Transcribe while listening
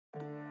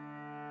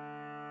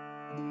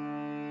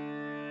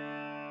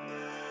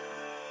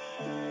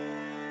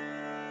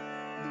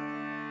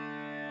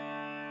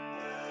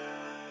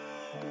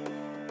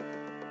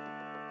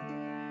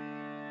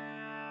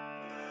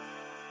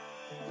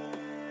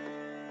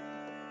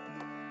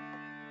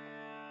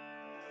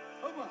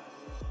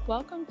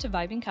Welcome to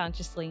Vibing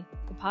Consciously,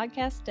 the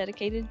podcast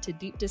dedicated to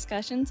deep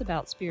discussions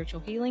about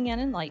spiritual healing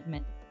and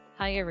enlightenment.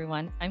 Hi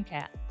everyone, I'm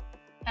Kat.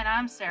 And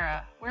I'm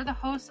Sarah. We're the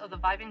hosts of the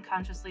Vibing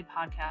Consciously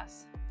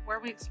podcast, where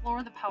we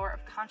explore the power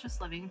of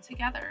conscious living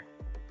together.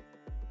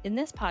 In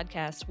this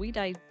podcast, we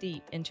dive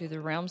deep into the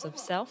realms of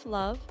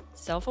self-love,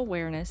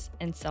 self-awareness,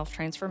 and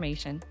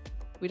self-transformation.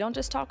 We don't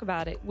just talk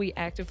about it, we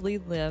actively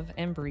live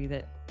and breathe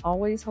it,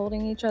 always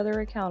holding each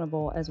other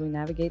accountable as we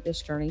navigate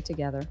this journey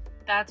together.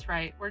 That's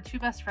right. We're two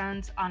best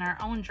friends on our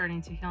own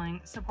journey to healing,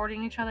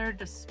 supporting each other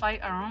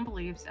despite our own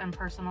beliefs and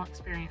personal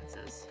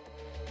experiences.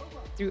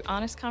 Through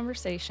honest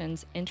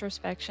conversations,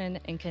 introspection,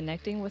 and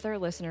connecting with our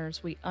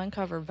listeners, we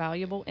uncover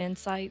valuable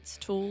insights,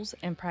 tools,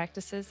 and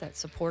practices that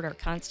support our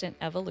constant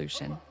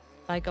evolution.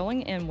 By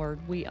going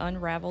inward, we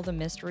unravel the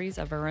mysteries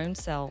of our own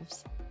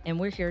selves, and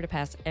we're here to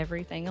pass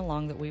everything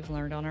along that we've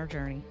learned on our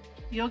journey.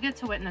 You'll get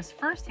to witness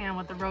firsthand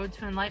what the road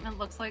to enlightenment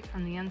looks like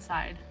from the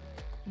inside.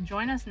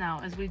 Join us now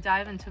as we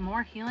dive into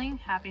more healing,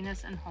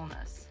 happiness, and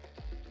wholeness.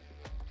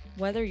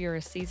 Whether you're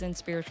a seasoned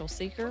spiritual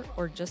seeker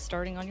or just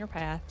starting on your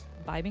path,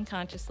 Vibing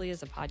Consciously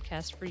is a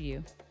podcast for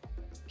you.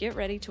 Get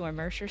ready to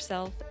immerse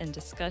yourself in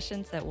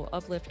discussions that will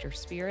uplift your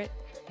spirit,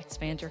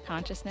 expand your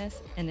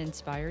consciousness, and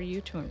inspire you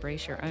to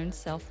embrace your own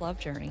self-love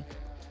journey.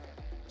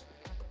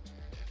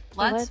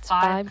 Let's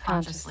vibe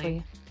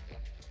consciously.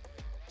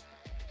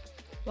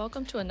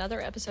 Welcome to another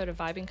episode of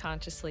Vibing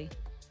Consciously.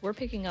 We're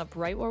picking up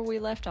right where we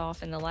left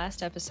off in the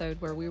last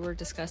episode where we were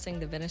discussing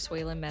the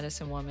Venezuelan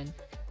medicine woman.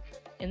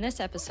 In this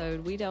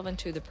episode, we delve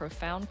into the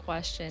profound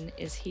question,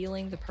 is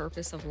healing the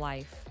purpose of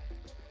life?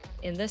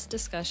 In this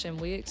discussion,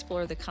 we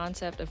explore the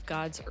concept of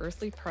God's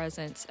earthly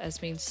presence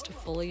as means to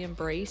fully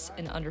embrace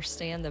and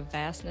understand the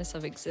vastness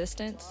of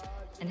existence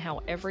and how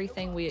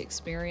everything we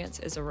experience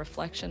is a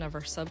reflection of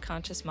our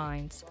subconscious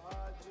minds.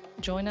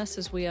 Join us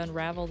as we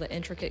unravel the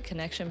intricate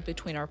connection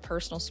between our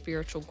personal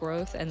spiritual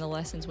growth and the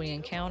lessons we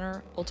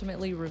encounter,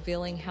 ultimately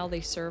revealing how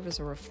they serve as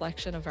a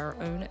reflection of our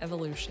own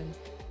evolution.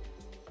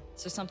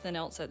 So something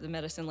else that the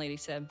medicine lady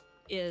said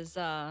is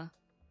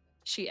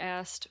she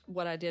asked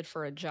what I did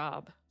for a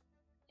job.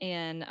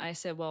 And I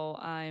said, well,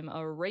 I'm a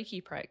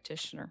Reiki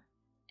practitioner.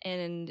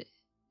 And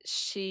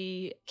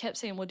she kept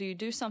saying, well, do you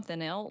do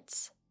something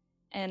else?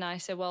 And I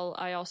said, well,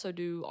 I also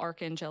do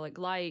archangelic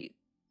light,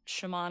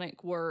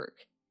 shamanic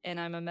work, and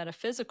I'm a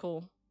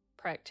metaphysical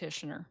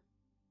practitioner.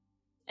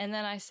 And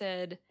then I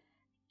said,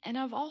 and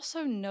I've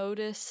also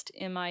noticed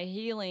in my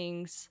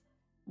healings,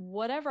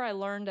 whatever I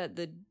learned at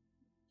the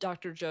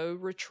Dr. Joe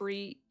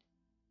retreat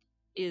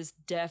is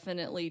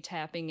definitely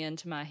tapping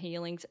into my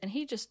healings. And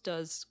he just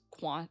does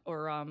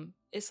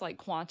it's like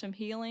quantum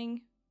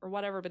healing or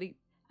whatever, but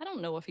I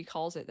don't know if he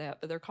calls it that,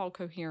 but they're called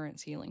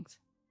coherence healings.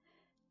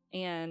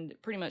 And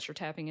pretty much you're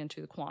tapping into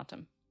the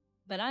quantum.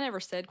 But I never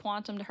said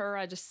quantum to her.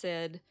 I just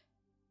said,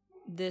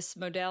 this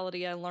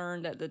modality I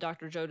learned at the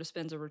Dr. Joe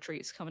Dispenza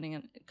retreats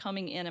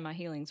coming in my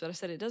healings. But I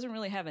said, it doesn't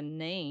really have a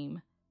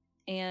name.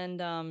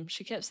 And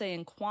she kept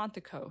saying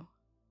Quantico.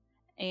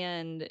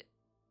 And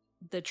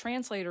the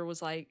translator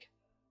was like,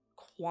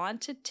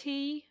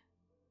 quantity?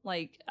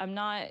 Like, I'm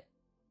not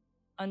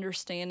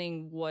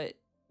understanding what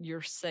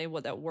you're saying,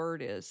 what that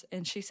word is.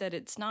 And she said,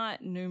 it's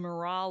not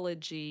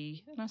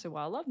numerology. And I said,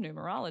 well, I love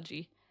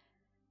numerology.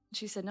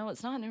 She said, no,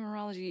 it's not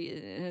numerology.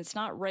 And it's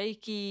not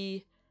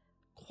Reiki.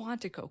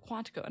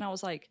 Quantico. And I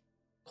was like,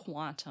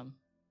 quantum.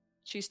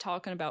 She's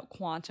talking about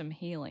quantum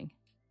healing.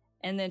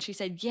 And then she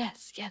said,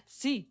 yes,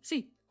 see,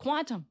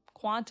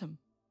 quantum.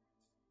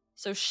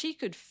 So she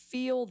could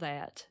feel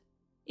that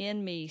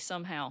in me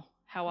somehow,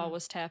 how I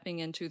was tapping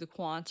into the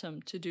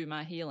quantum to do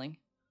my healing.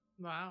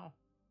 Wow.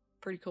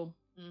 Pretty cool.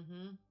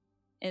 Mm-hmm.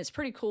 And it's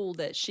pretty cool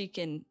that she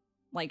can,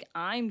 like,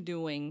 I'm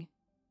doing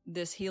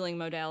this healing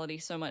modality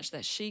so much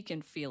that she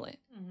can feel it.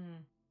 Mm-hmm.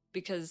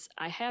 Because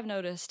I have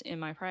noticed in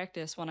my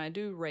practice when I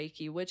do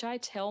Reiki, which I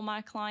tell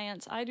my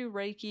clients, I do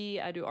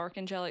Reiki, I do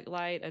archangelic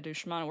light, I do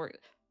shamanic work.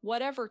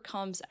 Whatever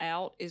comes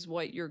out is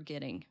what you're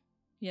getting.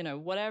 You know,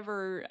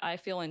 whatever I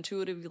feel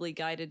intuitively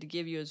guided to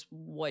give you is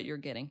what you're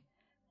getting.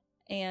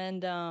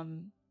 And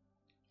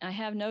I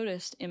have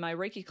noticed in my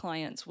Reiki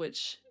clients,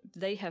 which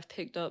they have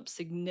picked up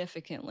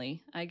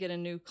significantly. I get a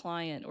new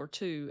client or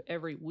two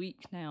every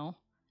week now.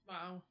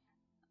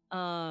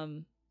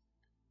 Wow.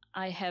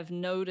 I have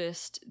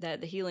noticed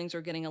that the healings are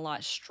getting a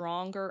lot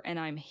stronger and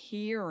I'm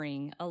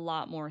hearing a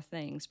lot more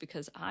things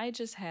because I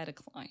just had a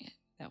client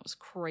that was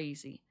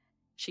crazy.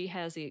 She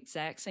has the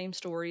exact same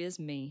story as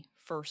me,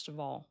 first of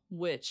all,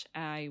 which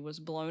I was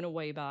blown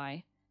away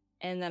by.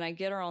 And then I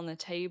get her on the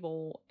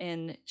table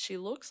and she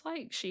looks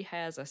like she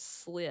has a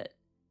slit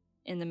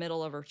in the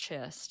middle of her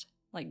chest,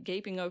 like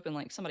gaping open,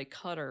 like somebody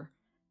cut her.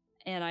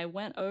 And I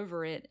went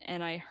over it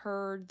and I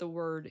heard the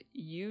word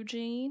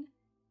Eugene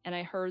and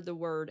I heard the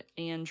word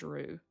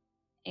Andrew.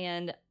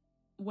 And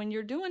when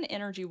you're doing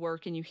energy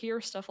work and you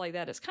hear stuff like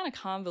that, it's kind of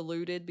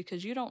convoluted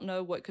because you don't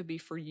know what could be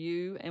for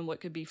you and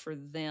what could be for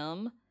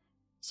them.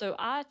 So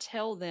I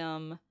tell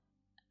them,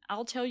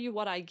 I'll tell you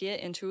what I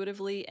get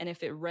intuitively, and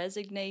if it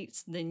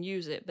resonates, then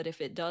use it. But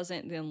if it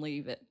doesn't, then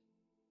leave it.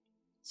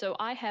 So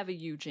I have a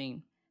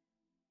Eugene,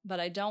 but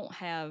I don't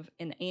have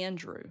an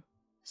Andrew.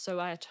 So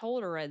I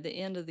told her at the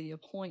end of the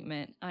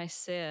appointment, I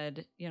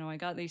said, I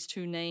got these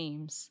two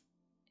names,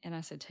 and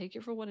I said, take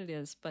it for what it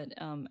is. But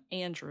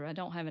Andrew, I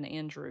don't have an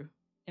Andrew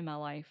in my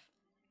life.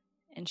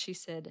 And she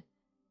said,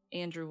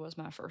 Andrew was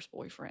my first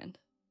boyfriend.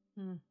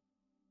 I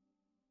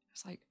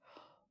was like,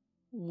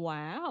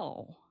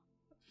 wow.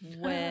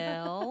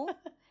 Well,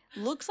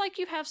 looks like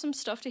you have some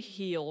stuff to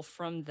heal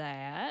from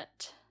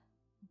that.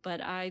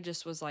 But I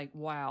just was like,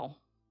 wow.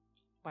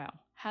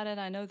 How did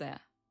I know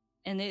that?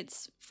 And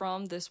it's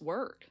from this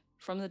work,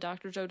 from the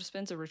Dr. Joe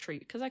Dispenza retreat,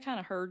 because I kind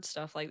of heard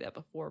stuff like that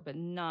before, but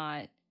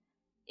not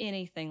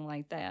anything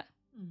like that.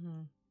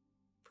 Mm-hmm.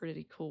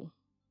 Pretty cool.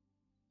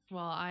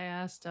 Well, I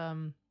asked,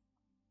 I've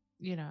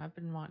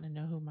been wanting to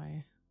know who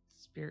my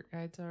spirit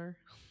guides are.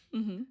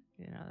 Mm-hmm.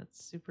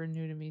 That's super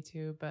new to me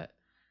too. But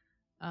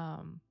I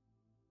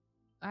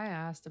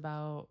asked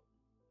about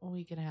a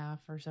week and a half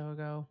or so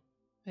ago,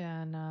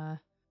 and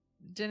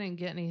didn't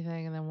get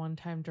anything. And then one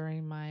time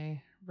during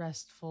my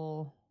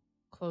restful,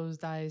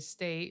 closed eyes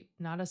state,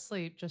 not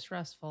asleep, just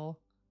restful,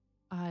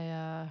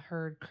 I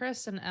heard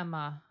Chris and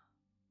Emma.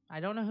 I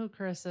don't know who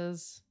Chris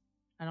is.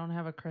 I don't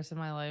have a Chris in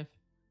my life.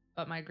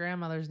 But my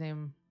grandmother's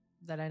name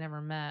that I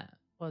never met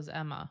was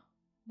Emma.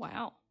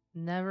 Wow.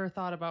 Never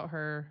thought about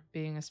her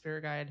being a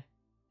spirit guide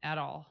at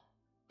all.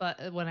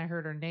 But when I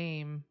heard her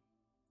name,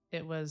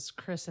 it was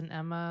Chris and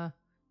Emma.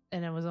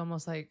 And it was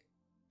almost like,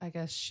 I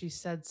guess she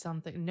said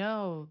something.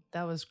 No,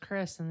 that was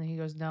Chris. And then he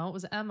goes, no, it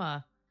was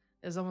Emma.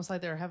 It was almost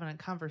like they were having a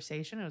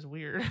conversation. It was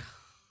weird.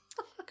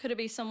 Could it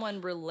be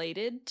someone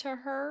related to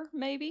her,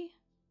 maybe?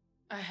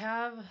 I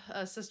have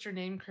a sister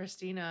named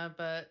Christina,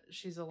 but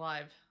she's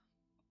alive.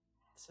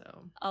 So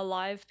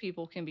alive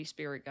people can be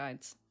spirit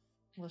guides.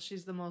 Well,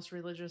 she's the most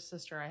religious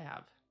sister I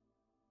have.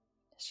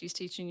 She's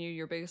teaching you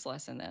your biggest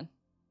lesson then.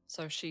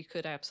 So she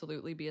could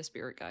absolutely be a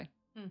spirit guide.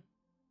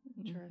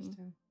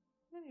 Interesting.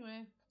 Mm-hmm.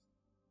 Anyway.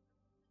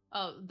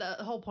 Oh,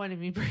 the whole point of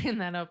me bringing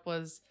that up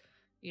was,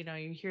 you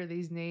hear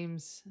these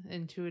names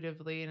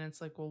intuitively and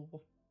it's like, well,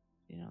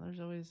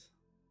 there's always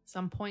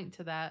some point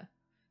to that.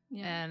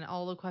 Yeah. And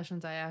all the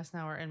questions I ask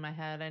now are in my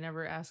head. I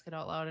never ask it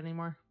out loud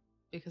anymore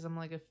because I'm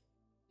like, if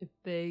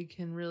they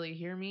can really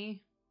hear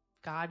me,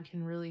 God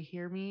can really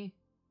hear me,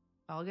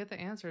 I'll get the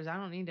answers. I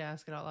don't need to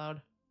ask it out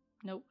loud.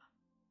 Nope.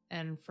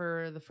 And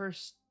for the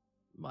first,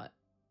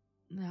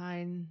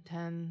 9,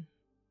 10,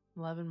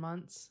 11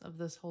 months of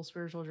this whole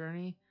spiritual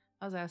journey,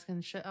 I was asking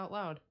shit out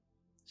loud.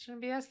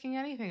 Shouldn't be asking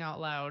anything out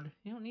loud.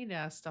 You don't need to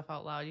ask stuff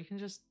out loud. You can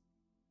just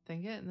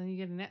think it and then you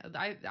get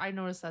an I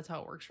notice that's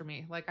how it works for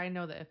me. Like I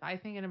know that if I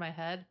think it in my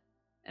head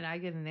and I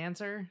get an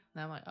answer,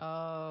 then I'm like,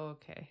 oh,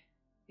 okay.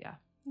 Yeah.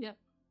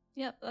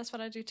 Yep, that's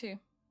what I do too.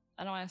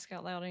 I don't ask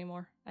out loud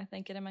anymore. I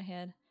think it in my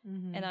head.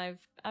 Mm-hmm. And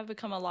I've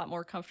become a lot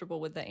more comfortable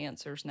with the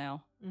answers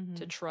now,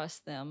 to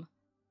trust them.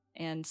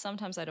 And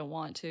sometimes I don't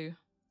want to.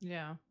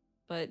 Yeah.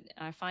 But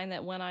I find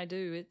that when I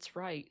do, it's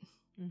right.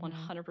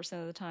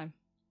 100% of the time.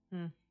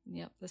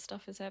 Yep, this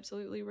stuff is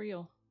absolutely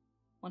real.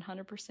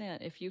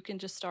 100%. If you can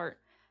just start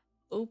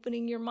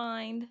opening your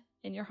mind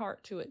and your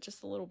heart to it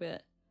just a little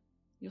bit,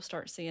 you'll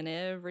start seeing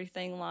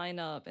everything line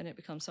up and it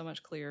becomes so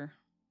much clearer.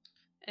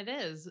 It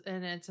is.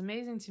 And it's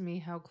amazing to me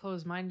how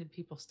closed-minded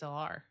people still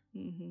are.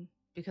 Mm-hmm.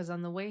 Because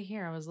on the way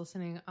here, I was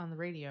listening on the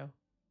radio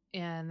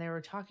and they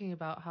were talking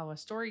about how a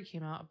story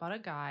came out about a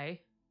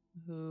guy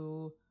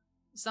who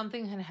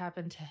something had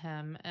happened to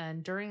him.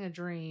 And during a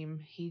dream,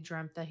 he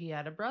dreamt that he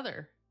had a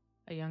brother,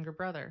 a younger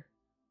brother.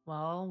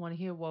 Well, when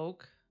he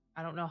awoke,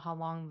 I don't know how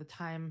long the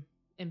time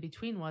in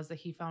between was that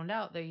he found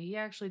out that he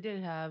actually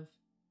did have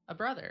a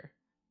brother.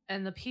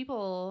 And the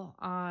people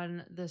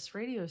on this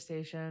radio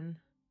station,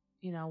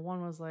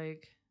 one was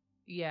like,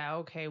 yeah,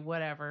 okay,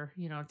 whatever.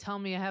 Tell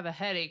me I have a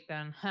headache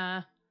then,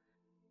 huh?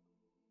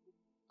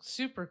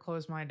 Super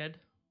close-minded.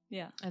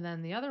 Yeah. And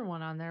then the other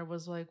one on there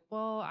was like,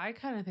 well, I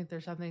kind of think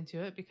there's something to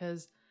it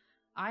because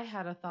I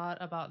had a thought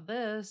about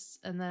this.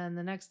 And then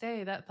the next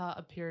day that thought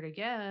appeared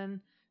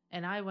again.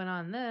 And I went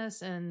on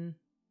this and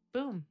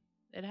boom,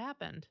 it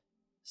happened.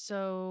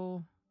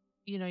 So,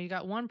 you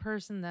got one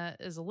person that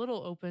is a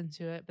little open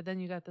to it, but then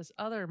you got this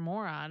other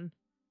moron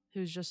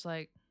who's just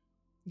like,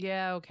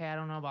 yeah, okay, I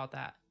don't know about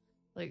that.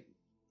 Like,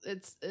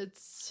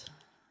 it's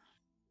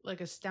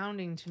like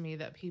astounding to me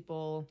that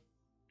people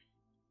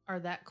are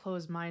that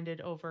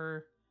close-minded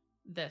over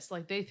this.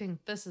 Like, they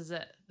think this is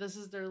it. This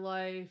is their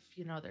life.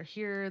 They're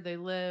here, they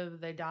live,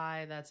 they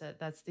die. That's it.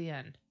 That's the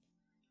end.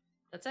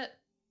 That's it.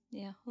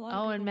 Yeah.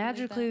 And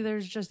magically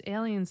there's just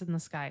aliens in the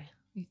sky.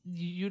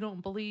 You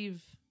don't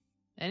believe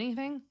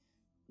anything?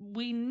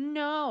 We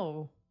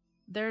know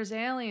there's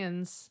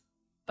aliens,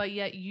 but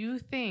yet you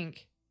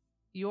think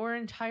your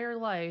entire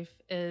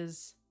life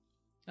is,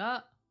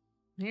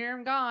 here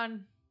I'm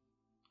gone.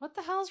 What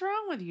the hell's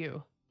wrong with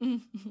you?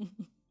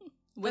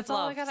 With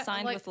love.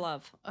 Signed with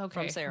love. Okay,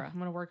 from Sarah. I'm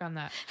going to work on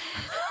that.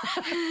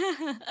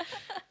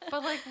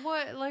 But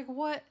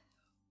what?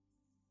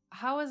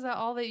 How is that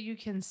all that you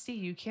can see?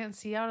 You can't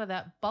see out of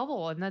that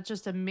bubble. And that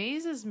just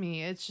amazes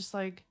me. It's just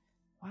like,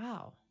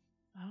 Wow.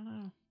 I don't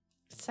know.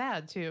 It's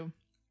sad too.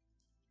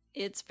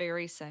 It's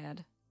very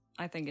sad.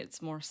 I think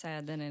it's more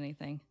sad than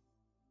anything.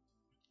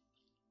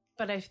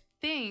 But I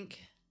think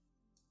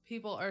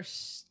people are,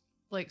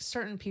 like,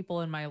 certain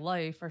people in my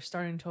life are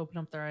starting to open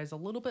up their eyes a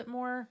little bit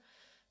more,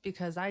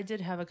 because I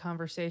did have a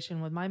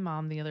conversation with my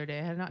mom the other day.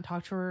 I had not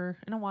talked to her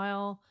in a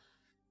while.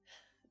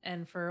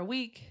 And for a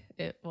week,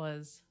 it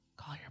was,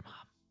 call your mom.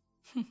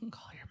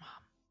 Call your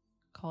mom.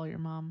 Call your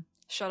mom.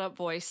 Shut up,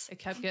 voice. It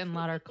kept getting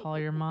louder. Call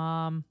your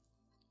mom.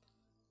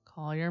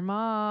 Call your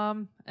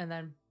mom. And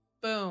then,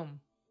 boom,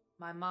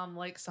 my mom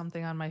liked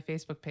something on my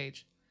Facebook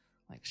page.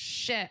 Like,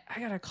 shit, I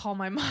gotta call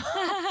my mom.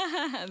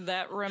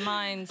 That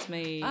reminds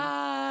me.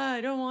 I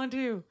don't want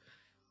to.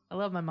 I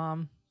love my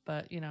mom,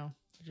 but, you know,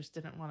 I just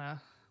didn't want to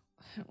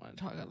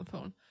talk on the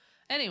phone.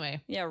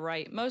 Anyway. Yeah,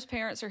 right. Most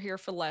parents are here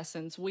for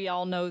lessons. We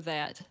all know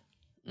that.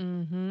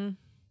 Mm-hmm.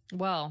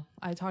 Well,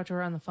 I talked to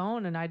her on the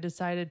phone, and I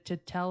decided to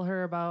tell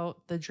her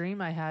about the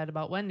dream I had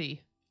about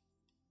Wendy.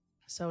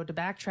 So to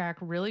backtrack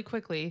really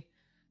quickly,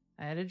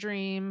 I had a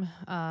dream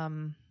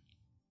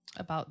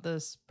about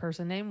this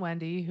person named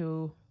Wendy,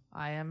 who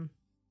I am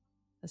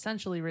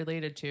essentially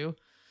related to.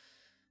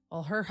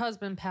 Well, her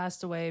husband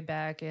passed away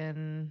back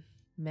in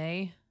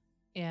May,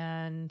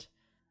 and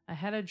I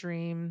had a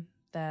dream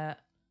that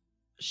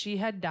she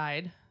had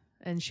died,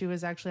 and she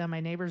was actually on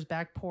my neighbor's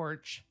back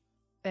porch,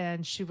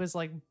 and she was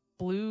like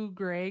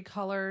blue-gray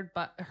colored,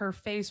 but her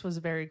face was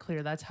very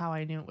clear. That's how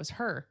I knew it was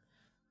her.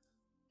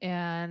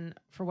 And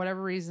for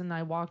whatever reason,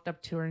 I walked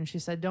up to her and she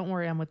said, "Don't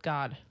worry, I'm with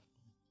God."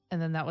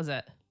 And then that was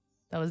it.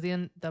 That was the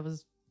end. That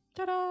was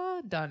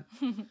ta-da, done.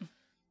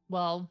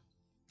 Well,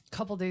 a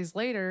couple days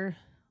later,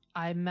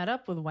 I met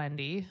up with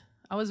Wendy.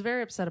 I was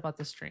very upset about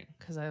this dream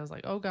because I was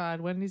like, oh God,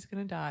 Wendy's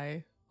going to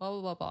die. Blah,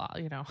 blah, blah, blah.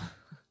 You know,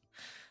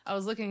 I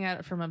was looking at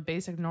it from a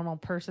basic normal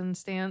person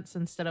stance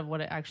instead of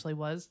what it actually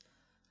was.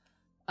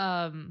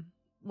 Went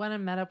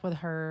and met up with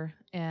her,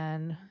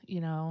 and,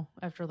 you know,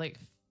 after like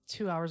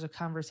 2 hours of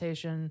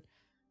conversation,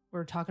 we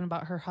were talking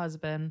about her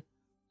husband,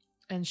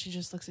 and she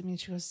just looks at me and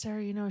she goes,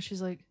 "Sarah, you know,"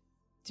 she's like,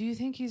 "do you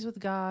think he's with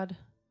God?"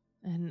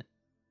 And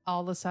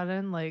all of a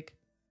sudden, like,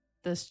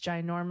 this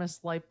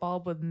ginormous light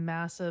bulb with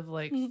massive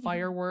like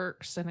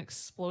fireworks and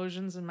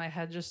explosions in my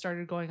head just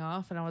started going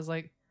off, and I was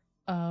like,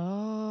 oh,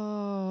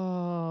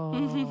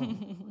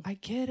 I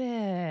get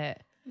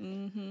it.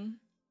 Mm-hmm.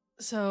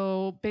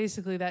 So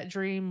basically that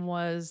dream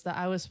was that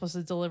I was supposed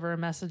to deliver a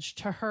message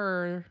to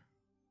her,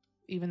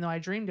 even though I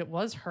dreamed it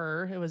was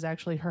her. It was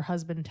actually her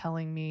husband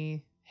telling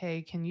me,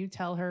 "Hey, can you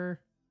tell her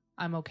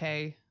I'm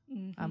okay?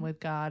 Mm-hmm. I'm with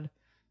God."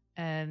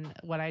 And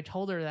when I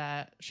told her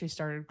that, she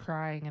started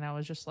crying, and I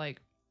was just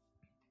like,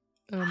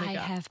 oh my God. I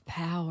have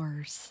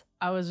powers.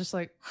 I was just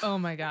like, oh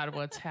my God,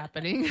 what's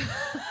happening?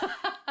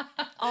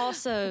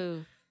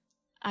 Also,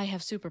 I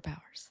have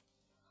superpowers.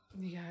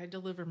 Yeah, I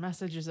deliver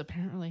messages,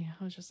 apparently.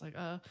 I was just like,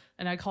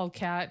 and I called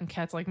Kat, and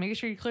Kat's like, make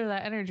sure you clear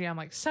that energy. I'm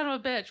like, son of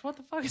a bitch, what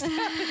the fuck is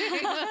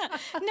happening?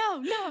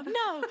 No.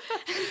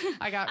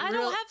 I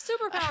don't have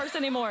superpowers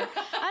anymore.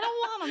 I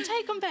don't want them.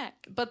 Take them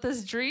back. But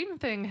this dream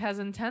thing has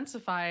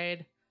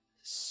intensified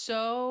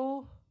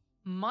so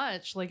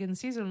much. Like in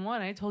season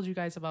 1, I told you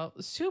guys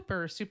about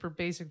super, super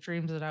basic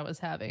dreams that I was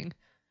having.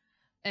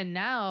 And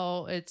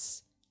now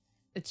it's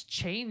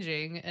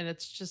changing, and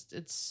it's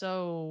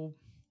so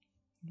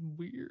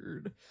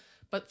weird.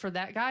 But for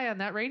that guy on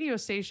that radio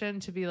station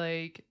to be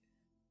like,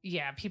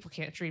 yeah, people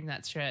can't dream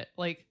that shit.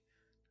 Like,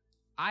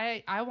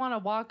 I want to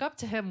walk up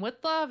to him with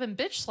love and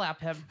bitch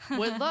slap him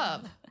with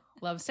love.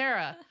 Love,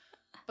 Sarah.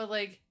 But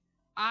like,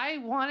 I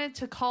wanted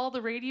to call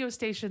the radio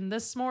station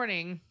this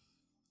morning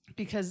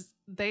because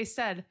they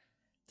said,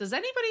 does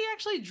anybody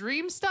actually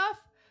dream stuff?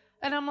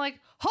 And I'm like,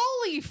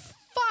 holy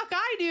fuck,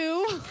 I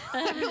do.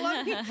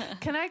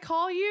 Can I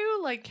call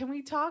you? Like, can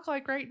we talk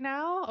like right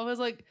now? I was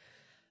like,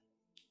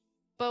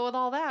 but with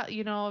all that,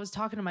 you know, I was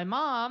talking to my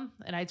mom,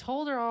 and I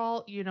told her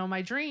all, you know,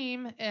 my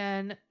dream,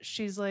 and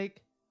she's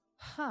like,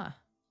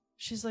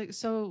 she's like,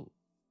 so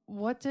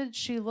what did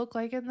she look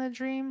like in the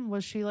dream?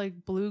 Was she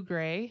like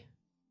blue-gray?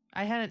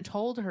 I hadn't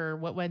told her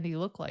what Wendy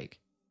looked like.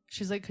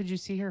 She's like, could you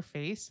see her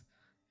face?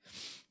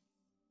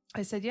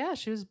 I said, yeah,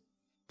 she was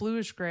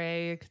bluish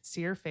gray. I could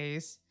see her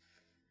face.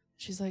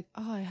 She's like,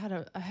 oh,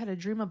 I had a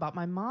dream about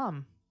my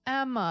mom,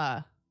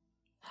 Emma.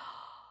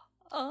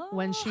 Oh.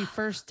 When she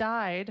first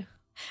died.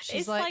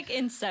 It's like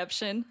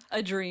Inception,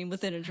 a dream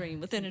within a dream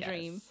within a yes.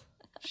 dream.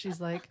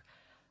 She's like,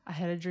 I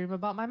had a dream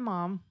about my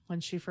mom when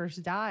she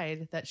first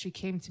died, that she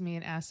came to me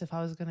and asked if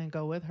I was going to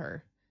go with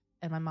her.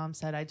 And my mom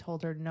said, I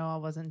told her, no, I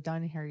wasn't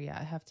done here yet.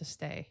 I have to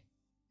stay.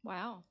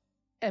 Wow.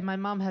 And my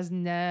mom has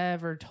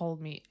never told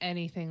me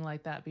anything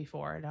like that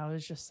before. And I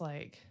was just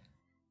like,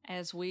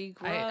 as we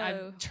grow,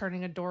 I'm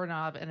turning a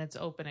doorknob and it's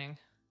opening.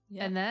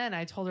 Yep. And then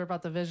I told her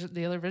about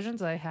the other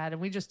visions I had,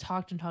 and we just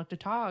talked.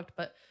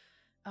 But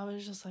I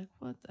was just like,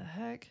 what the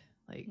heck?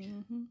 Like,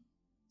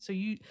 So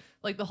you,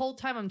 like, the whole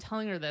time I'm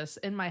telling her this,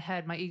 in my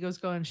head, my ego's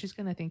going, she's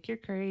going to think you're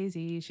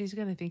crazy. She's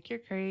going to think you're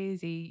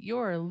crazy.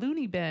 You're a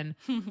loony bin.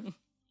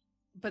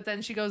 But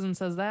then she goes and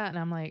says that, and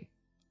I'm like,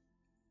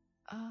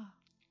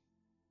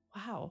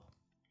 Wow.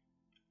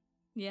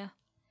 Yeah.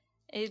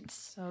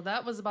 So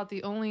that was about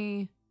the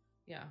only,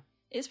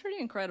 It's pretty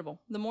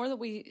incredible. The more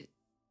that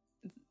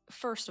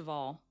first of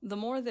all, the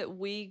more that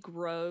we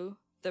grow,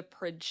 the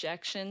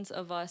projections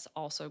of us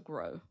also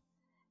grow.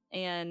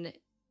 And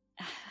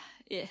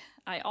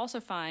I also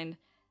find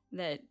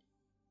that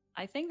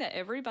I think that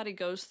everybody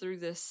goes through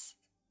this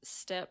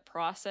step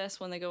process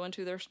when they go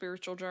into their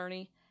spiritual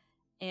journey.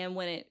 And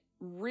when it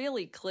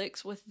really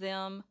clicks with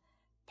them,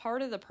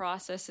 part of the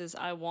process is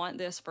I want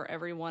this for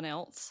everyone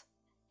else.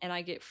 And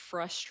I get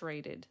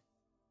frustrated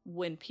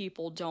when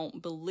people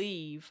don't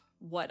believe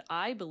what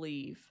I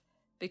believe,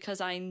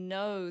 because I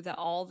know that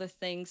all the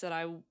things that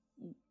I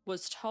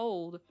was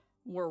told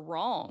were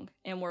wrong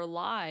and were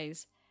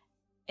lies.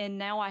 And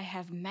now I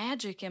have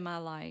magic in my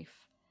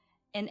life.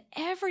 And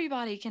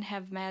everybody can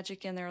have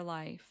magic in their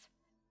life.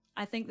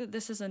 I think that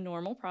this is a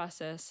normal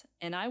process.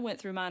 And I went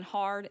through mine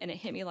hard and it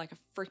hit me like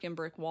a freaking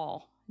brick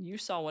wall. You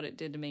saw what it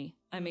did to me.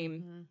 I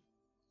mean,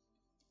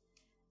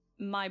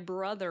 my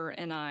brother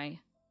and I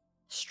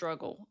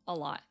struggle a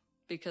lot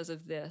because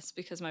of this,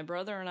 because my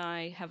brother and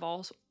I have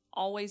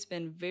always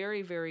been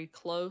very, very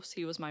close.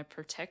 He was my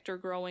protector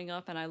growing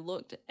up, and I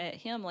looked at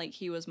him like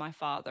he was my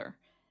father.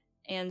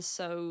 And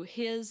so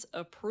his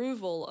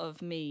approval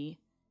of me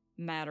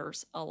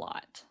matters a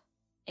lot.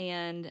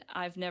 And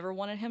I've never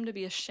wanted him to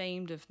be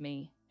ashamed of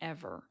me,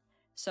 ever.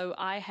 So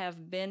I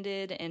have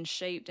bended and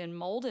shaped and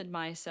molded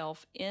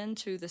myself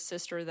into the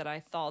sister that I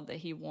thought that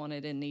he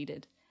wanted and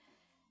needed.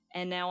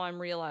 And now I'm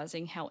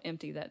realizing how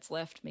empty that's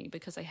left me,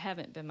 because I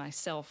haven't been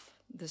myself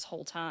this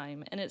whole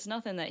time. And it's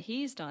nothing that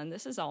he's done.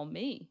 This is all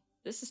me.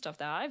 This is stuff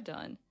that I've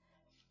done.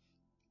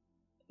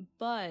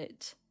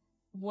 But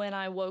when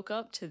I woke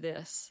up to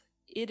this,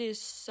 it is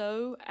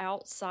so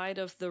outside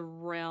of the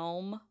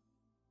realm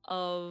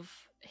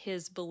of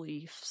his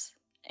beliefs.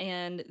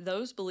 And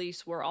those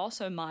beliefs were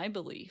also my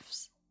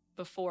beliefs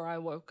before I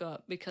woke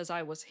up, because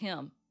I was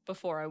him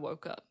before I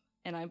woke up.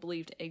 And I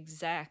believed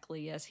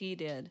exactly as he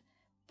did.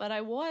 But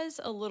I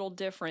was a little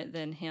different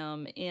than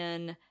him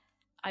in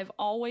I've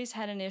always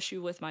had an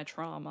issue with my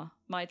trauma.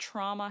 My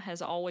trauma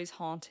has always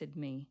haunted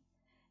me.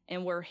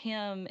 And where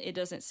him, it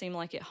doesn't seem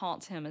like it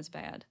haunts him as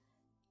bad.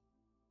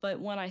 But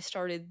when I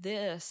started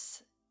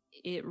this,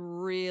 it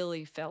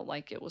really felt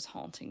like it was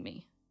haunting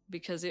me,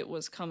 because it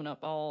was coming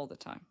up all the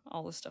time,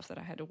 all the stuff that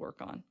I had to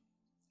work on.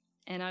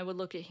 And I would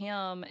look at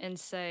him and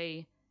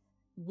say,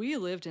 we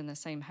lived in the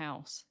same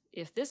house.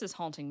 If this is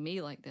haunting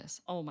me like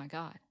this, oh my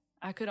God.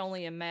 I could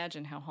only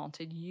imagine how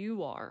haunted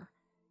you are.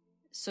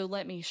 So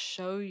let me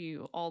show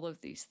you all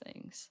of these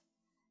things.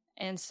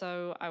 And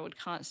so I would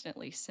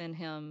constantly send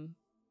him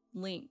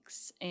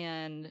links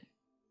and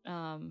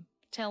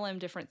tell him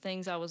different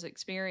things I was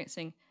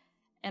experiencing.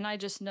 And I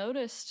just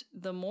noticed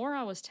the more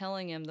I was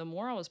telling him, the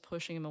more I was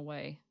pushing him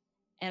away.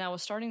 And I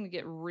was starting to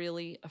get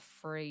really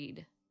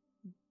afraid,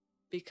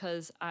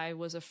 because I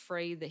was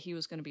afraid that he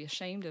was going to be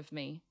ashamed of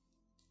me.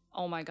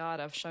 Oh my God,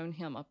 I've shown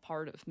him a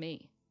part of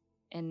me.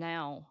 And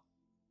now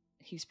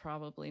he's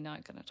probably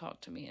not going to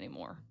talk to me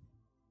anymore.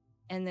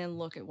 And then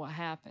look at what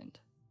happened.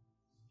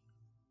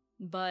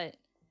 But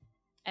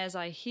as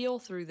I heal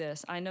through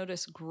this, I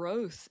notice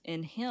growth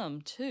in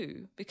him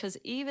too, because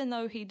even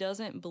though he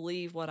doesn't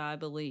believe what I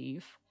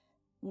believe,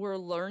 we're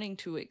learning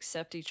to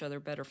accept each other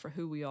better for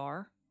who we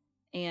are,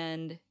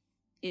 and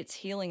it's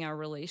healing our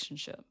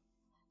relationship.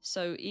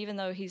 So even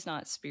though he's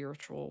not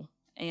spiritual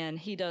and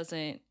he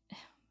doesn't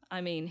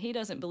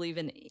believe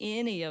in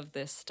any of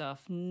this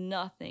stuff,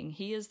 nothing.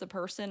 He is the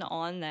person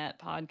on that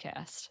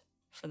podcast,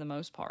 for the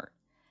most part,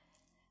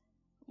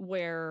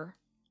 where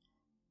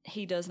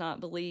he does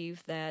not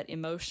believe that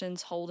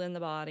emotions hold in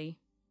the body.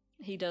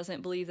 He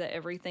doesn't believe that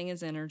everything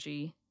is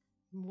energy.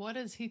 What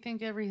does he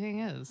think everything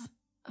is?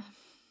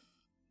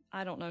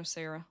 I don't know,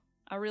 Sarah.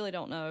 I really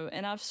don't know.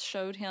 And I've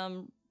showed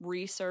him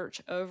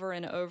research over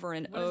and over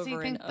and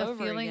over and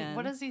over again.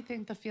 What does he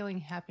think the feeling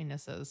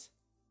happiness is?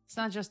 It's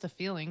not just a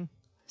feeling.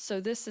 So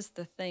this is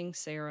the thing,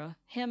 Sarah.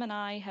 Him and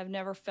I have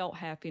never felt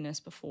happiness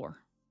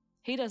before.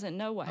 He doesn't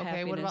know what happiness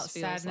feels like. Okay,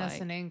 what about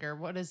sadness and anger?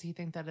 What does he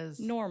think that is?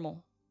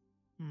 Normal.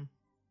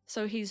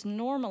 So he's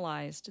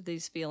normalized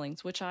these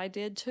feelings, which I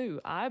did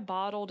too. I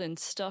bottled and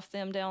stuffed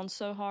them down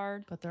so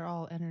hard. But they're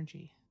all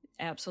energy.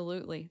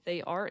 Absolutely.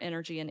 They are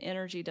energy, and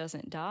energy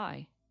doesn't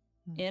die.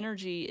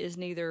 Energy is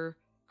neither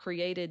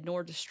created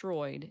nor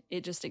destroyed.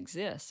 It just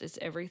exists. It's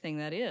everything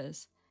that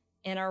is.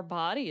 And our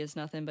body is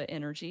nothing but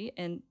energy,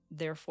 and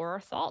therefore our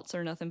thoughts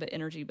are nothing but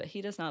energy, but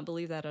he does not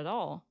believe that at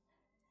all.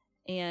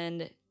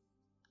 And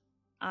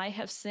I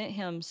have sent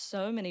him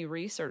so many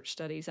research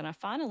studies, and I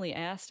finally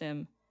asked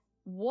him,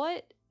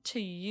 what to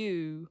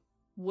you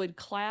would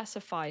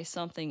classify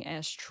something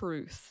as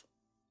truth?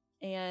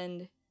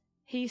 And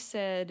he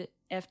said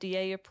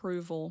FDA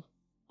approval,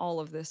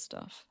 all of this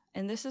stuff.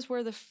 And this is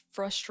where the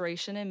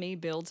frustration in me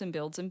builds and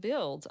builds and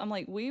builds. I'm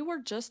like, we were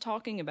just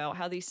talking about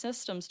how these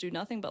systems do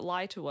nothing but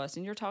lie to us,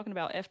 and you're talking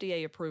about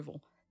FDA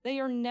approval.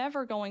 They are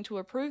never going to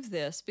approve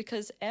this,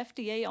 because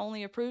FDA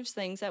only approves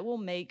things that will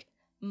make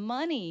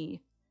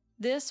money.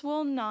 This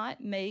will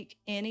not make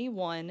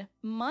anyone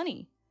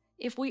money.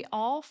 If we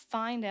all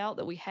find out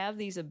that we have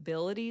these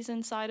abilities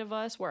inside of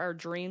us where our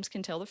dreams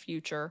can tell the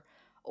future,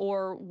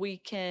 or we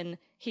can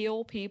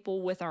heal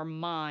people with our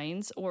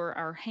minds or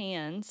our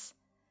hands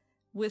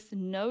with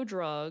no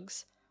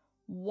drugs,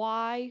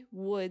 why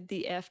would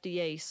the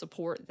FDA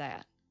support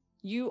that?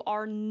 You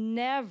are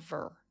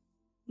never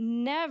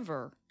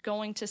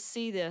going to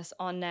see this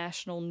on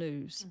national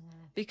news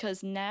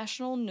because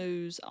national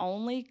news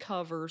only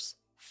covers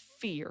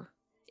fear.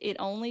 It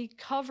only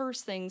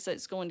covers things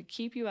that's going to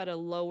keep you at a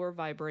lower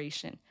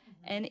vibration.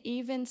 And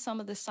even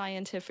some of the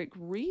scientific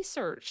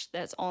research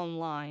that's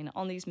online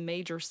on these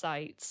major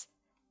sites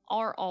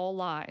are all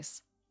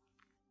lies.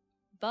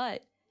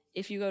 But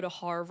if you go to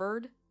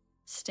Harvard,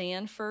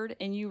 Stanford,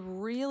 and you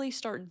really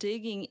start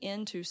digging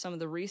into some of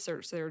the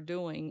research they're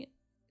doing,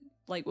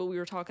 like what we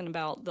were talking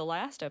about the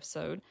last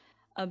episode,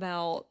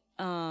 about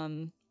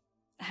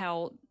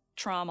how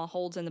trauma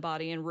holds in the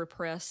body and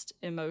repressed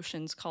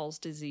emotions cause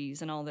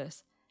disease and all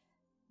this.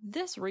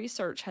 This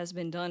research has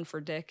been done for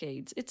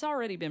decades. It's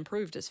already been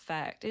proved as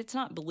fact. It's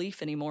not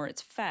belief anymore,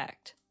 it's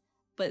fact.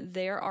 But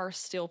there are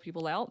still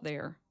people out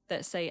there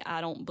that say,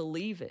 I don't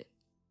believe it.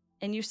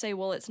 And you say,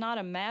 well, it's not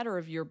a matter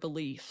of your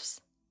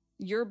beliefs.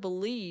 Your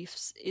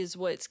beliefs is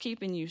what's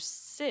keeping you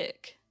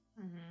sick.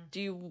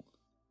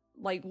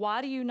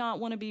 Why do you not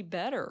want to be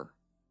better?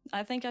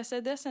 I think I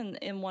said this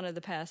in one of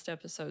the past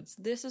episodes.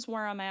 This is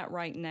where I'm at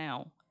right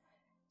now.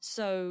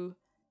 So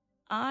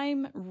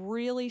I'm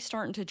really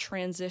starting to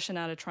transition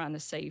out of trying to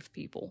save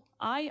people.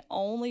 I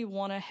only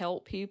want to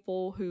help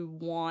people who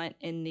want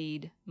and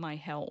need my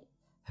help,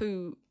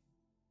 who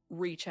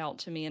reach out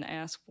to me and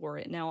ask for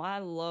it. Now, I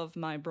love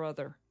my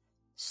brother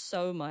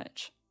so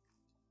much,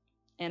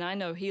 and I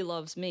know he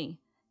loves me,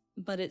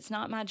 but it's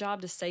not my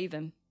job to save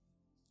him.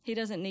 He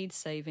doesn't need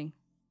saving.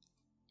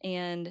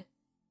 And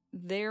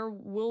there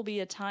will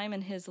be a time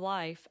in his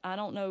life, I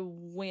don't know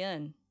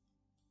when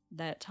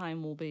that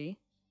time will be,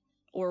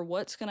 or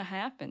what's going to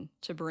happen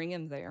to bring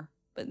him there.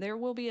 But there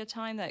will be a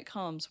time that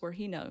comes where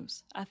he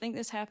knows. I think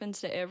this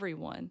happens to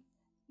everyone.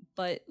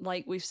 But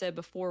like we've said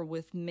before,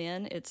 with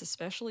men, it's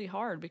especially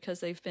hard because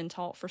they've been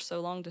taught for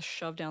so long to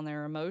shove down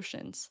their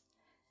emotions.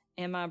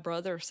 And my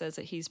brother says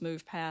that he's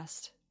moved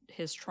past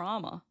his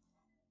trauma.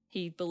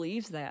 He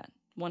believes that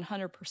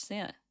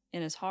 100%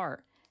 in his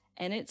heart.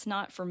 And it's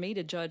not for me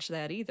to judge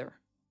that either.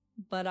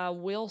 But I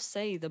will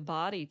say the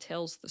body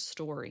tells the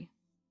story.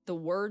 The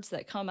words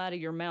that come out of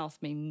your mouth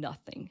mean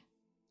nothing.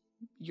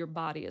 Your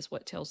body is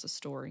what tells the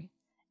story.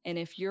 And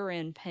if you're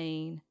in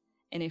pain,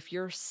 and if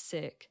you're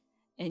sick,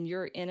 and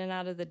you're in and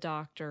out of the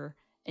doctor,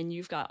 and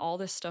you've got all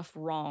this stuff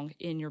wrong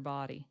in your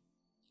body,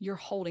 you're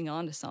holding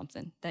on to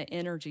something. That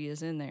energy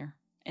is in there,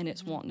 and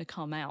it's wanting to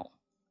come out.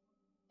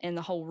 And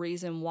the whole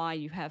reason why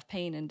you have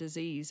pain and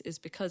disease is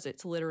because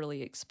it's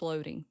literally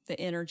exploding. The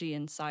energy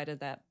inside of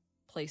that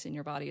place in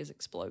your body is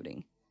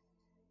exploding.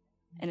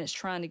 And it's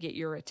trying to get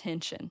your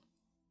attention.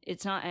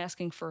 It's not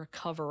asking for a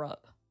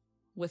cover-up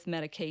with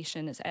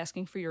medication. It's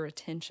asking for your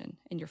attention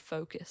and your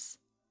focus.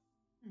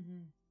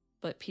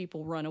 But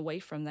people run away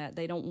from that.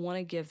 They don't want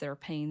to give their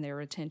pain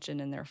their attention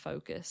and their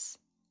focus.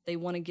 They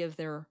want to give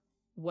their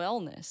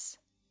wellness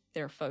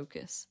their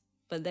focus.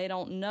 But they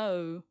don't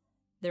know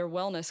their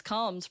wellness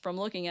comes from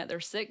looking at their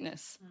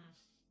sickness.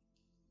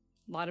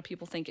 A lot of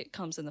people think it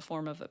comes in the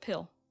form of a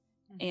pill.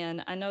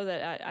 And I know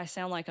that I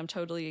sound like I'm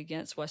totally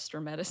against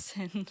Western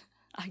medicine.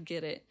 I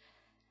get it.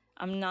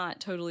 I'm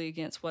not totally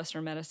against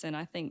Western medicine.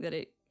 I think that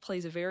it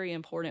plays a very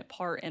important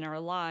part in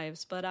our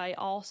lives, but I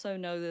also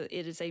know that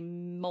it is a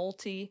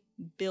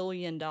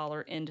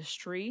multi-billion-dollar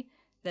industry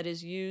that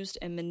is used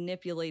and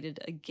manipulated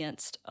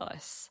against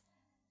us.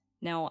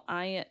 Now,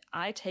 I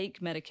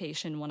take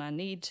medication when I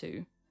need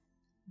to,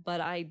 but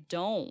I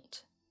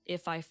don't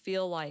if I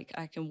feel like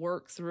I can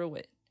work through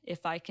it.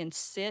 If I can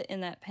sit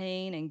in that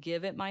pain and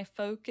give it my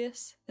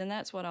focus, then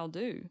that's what I'll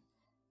do.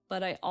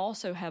 But I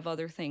also have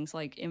other things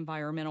like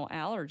environmental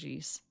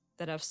allergies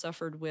that I've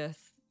suffered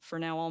with for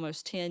now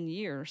almost 10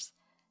 years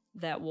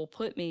that will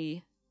put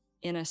me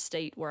in a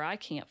state where I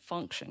can't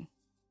function.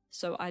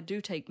 So I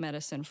do take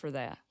medicine for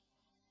that.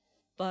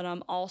 But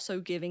I'm also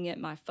giving it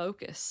my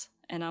focus,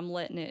 and I'm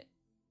letting it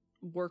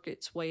work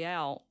its way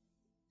out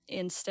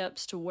in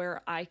steps to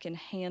where I can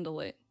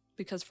handle it.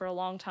 Because for a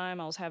long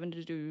time, I was having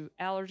to do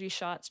allergy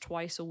shots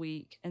twice a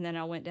week, and then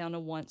I went down to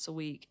once a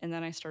week, and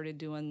then I started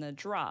doing the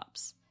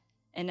drops.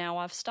 And now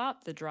I've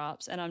stopped the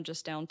drops, and I'm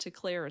just down to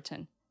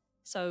Claritin.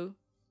 So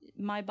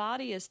my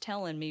body is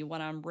telling me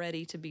when I'm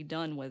ready to be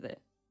done with it.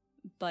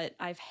 But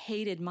I've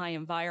hated my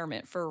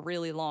environment for a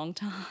really long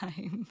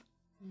time.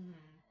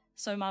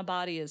 So my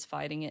body is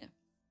fighting it.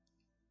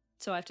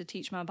 So I have to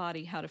teach my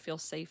body how to feel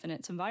safe in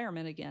its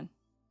environment again.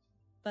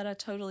 But I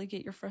totally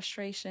get your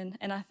frustration.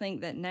 And I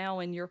think that now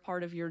in your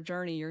part of your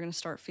journey, you're going to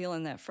start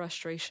feeling that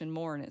frustration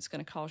more, and it's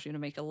going to cause you to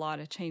make a lot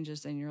of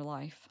changes in your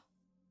life.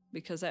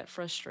 Because that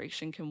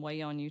frustration can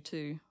weigh on you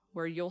too,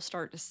 where you'll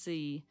start to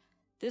see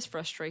this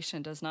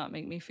frustration does not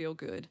make me feel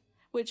good,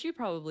 which you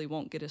probably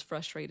won't get as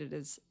frustrated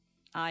as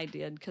I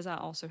did, because I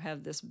also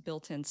have this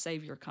built-in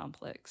savior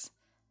complex.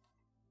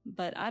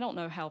 But I don't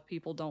know how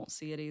people don't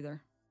see it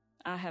either.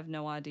 I have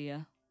no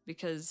idea,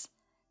 because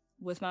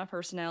with my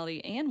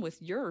personality and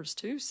with yours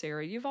too,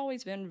 Sarah, you've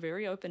always been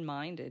very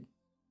open-minded,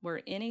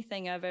 where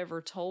anything I've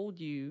ever told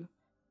you,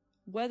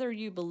 whether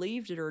you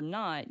believed it or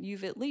not,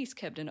 you've at least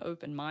kept an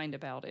open mind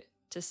about it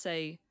to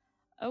say,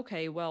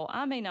 okay, well,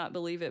 I may not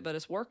believe it, but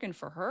it's working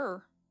for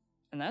her,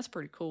 and that's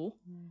pretty cool.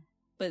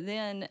 But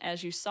then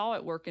as you saw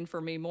it working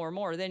for me more and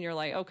more, then you're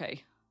like,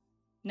 okay,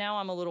 now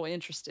I'm a little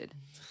interested.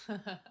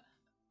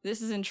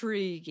 This is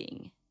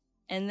intriguing.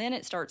 And then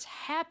it starts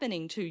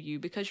happening to you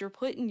because you're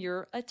putting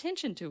your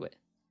attention to it.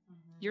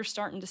 You're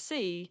starting to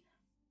see,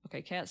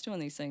 okay, Kat's doing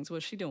these things.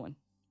 What's she doing?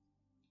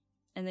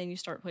 And then you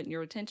start putting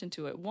your attention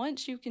to it.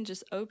 Once you can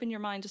just open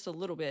your mind just a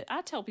little bit,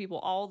 I tell people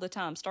all the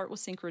time, start with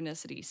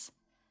synchronicities.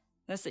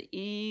 That's the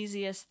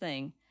easiest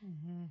thing.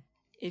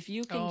 If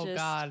you can Oh,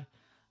 God.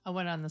 I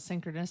went on the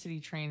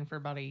synchronicity train for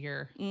about a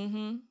year.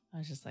 I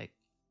was just like,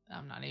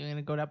 I'm not even going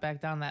to go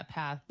back down that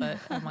path. But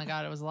oh my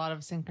God, it was a lot of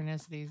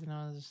synchronicities. And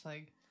I was just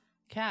like,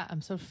 Kat, I'm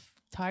so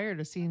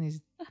tired of seeing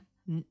these,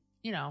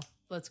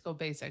 let's go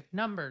basic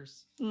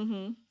numbers.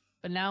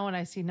 But now when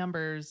I see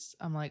numbers,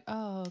 I'm like,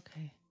 oh,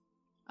 okay.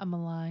 I'm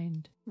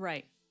aligned.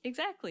 Right.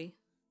 Exactly.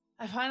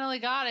 I finally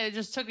got it. It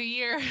just took a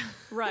year.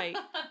 Right.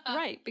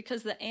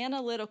 Because the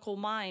analytical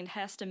mind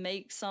has to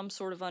make some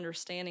sort of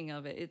understanding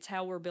of it. It's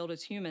how we're built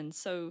as humans.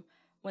 So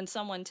when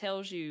someone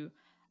tells you,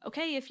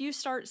 okay, if you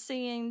start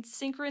seeing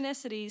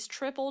synchronicities,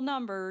 triple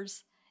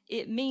numbers,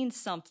 it means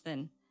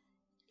something.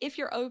 If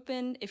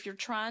you're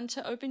trying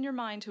to open your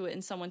mind to it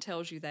and someone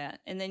tells you that,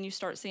 and then you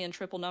start seeing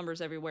triple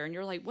numbers everywhere and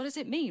you're like, what does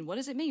it mean? What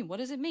does it mean? What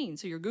does it mean?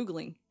 So you're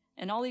Googling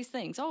and all these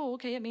things. Oh,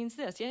 okay, it means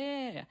this.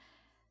 Yeah.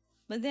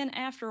 But then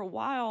after a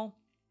while,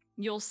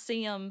 you'll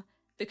see them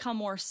become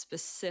more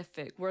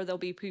specific, where there'll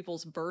be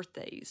people's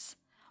birthdays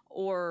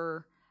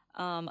or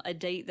a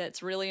date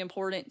that's really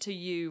important to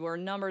you or a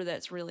number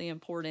that's really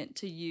important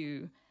to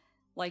you,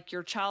 like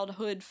your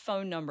childhood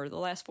phone number, the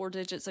last 4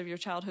 digits of your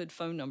childhood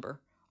phone number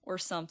or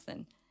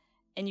something.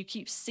 And you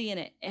keep seeing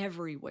it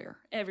everywhere.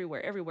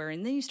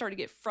 And then you start to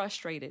get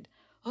frustrated.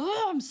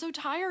 Oh, I'm so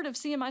tired of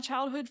seeing my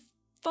childhood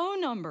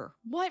phone number.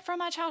 What from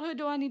my childhood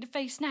do I need to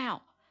face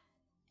now?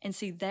 And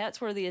see,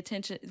 that's where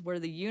where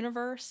the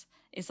universe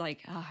is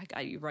like, I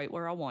got you right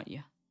where I want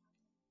you.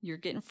 You're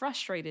getting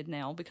frustrated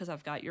now because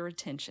I've got your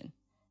attention.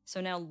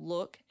 So now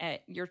look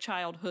at your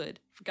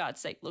childhood. For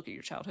God's sake, look at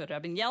your childhood.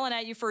 I've been yelling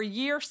at you for a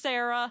year,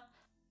 Sarah,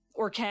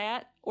 or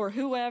Kat, or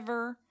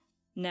whoever.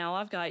 Now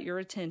I've got your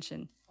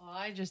attention. Well,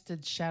 I just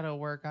did shadow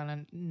work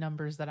on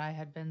numbers that I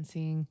had been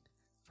seeing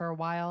for a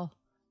while.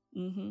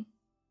 I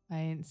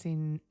ain't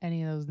seen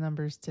any of those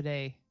numbers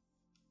today.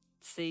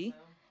 See?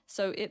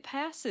 So it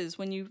passes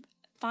when you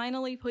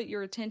finally put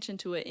your attention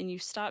to it and you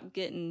stop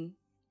getting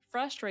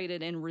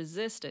frustrated and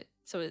resist it.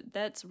 So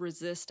that's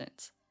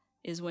resistance,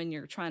 is when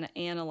you're trying to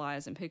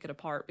analyze and pick it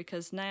apart.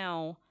 Because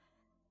now,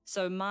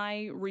 so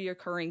my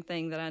reoccurring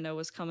thing that I know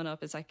is coming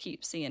up is I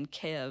keep seeing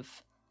Kev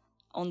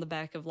on the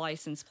back of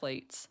license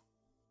plates.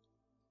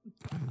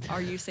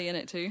 Are you seeing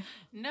it too?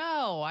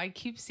 No, I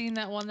keep seeing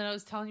that one that I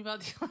was telling you about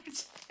the other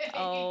day.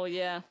 Oh,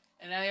 yeah.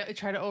 And I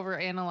try to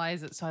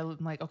overanalyze it. So I'm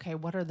like, okay,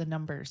 what are the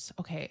numbers?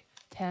 Okay,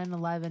 10,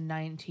 11,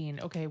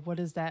 19. Okay, what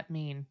does that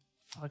mean?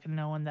 Fucking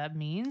know what that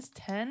means.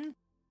 10?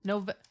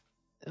 No,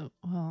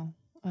 well,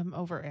 I'm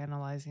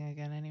overanalyzing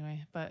again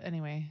anyway. But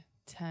anyway,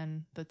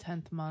 10, the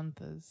 10th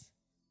month is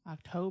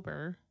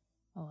October.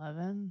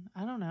 11.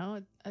 I don't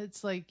know.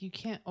 It's like you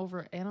can't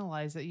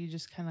overanalyze it. You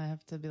just kind of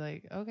have to be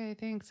like, okay,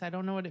 thanks. I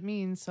don't know what it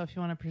means. So if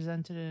you want to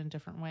present it in a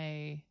different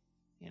way,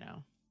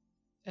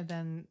 And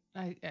then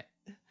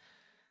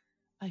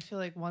I feel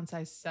like once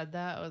I said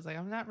that, I was like,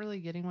 I'm not really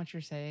getting what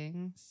you're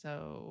saying.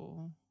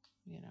 So,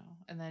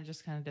 and then it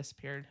just kind of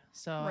disappeared.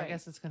 So right. I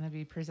guess it's going to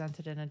be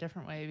presented in a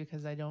different way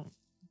because I don't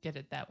get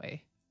it that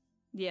way.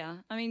 Yeah.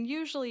 I mean,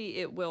 usually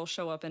it will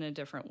show up in a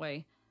different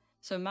way.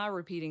 So my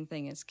repeating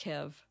thing is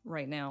Kev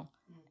right now.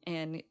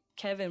 And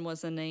Kevin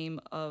was the name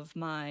of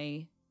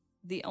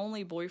the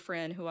only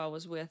boyfriend who I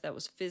was with that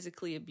was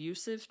physically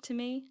abusive to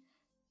me.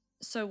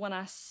 So when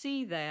I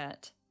see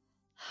that,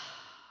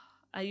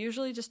 I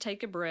usually just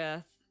take a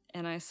breath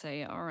and I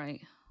say, all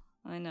right,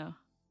 I know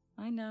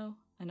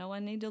I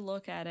need to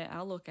look at it.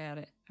 I'll look at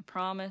it. I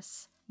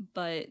promise.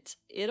 But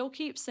it'll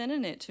keep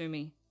sending it to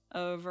me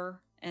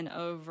over and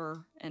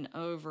over and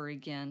over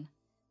again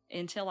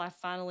until I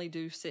finally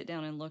do sit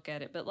down and look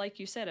at it. But like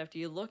you said, after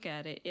you look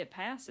at it, it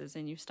passes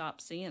and you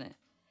stop seeing it.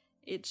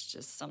 It's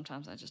just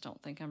sometimes I just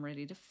don't think I'm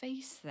ready to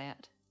face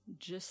that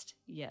just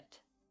yet.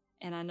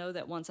 And I know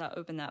that once I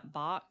open that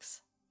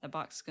box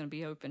is going to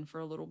be open for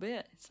a little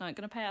bit. It's not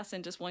going to pass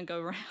in just one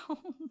go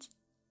round.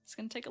 It's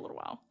going to take a little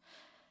while.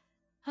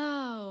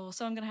 Oh,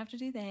 so I'm going to have to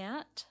do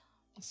that.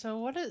 So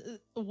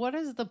what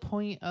is the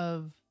point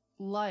of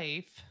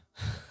life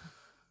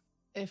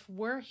if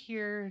we're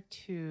here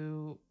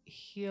to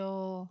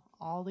heal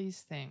all these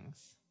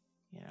things?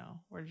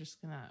 We're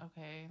just going to,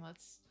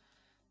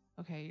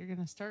 okay, you're going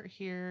to start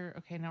here.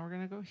 Okay, now we're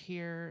going to go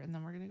here, and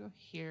then we're going to go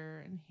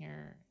here and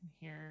here and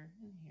here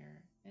and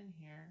here and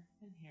here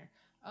and here.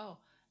 Oh,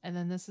 and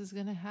then this is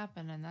going to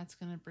happen, and that's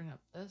going to bring up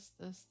this.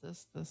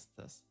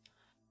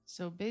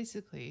 So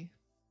basically,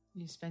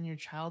 you spend your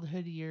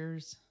childhood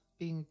years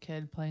being a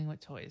kid playing with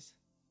toys,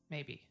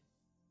 maybe,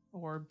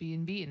 or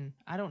being beaten.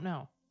 I don't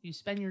know. You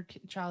spend your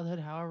childhood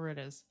however it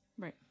is.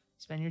 Right.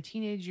 Spend your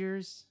teenage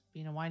years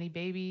being a whiny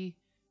baby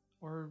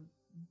or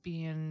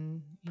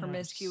being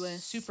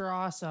promiscuous, super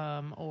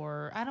awesome,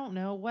 or I don't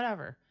know,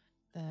 whatever.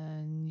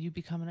 Then you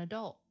become an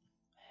adult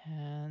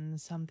and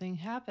something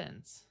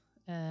happens.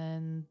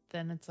 And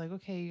then it's like,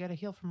 okay, you got to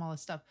heal from all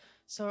this stuff.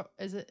 So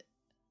is it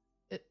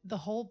the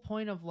whole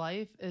point of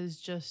life is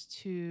just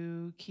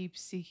to keep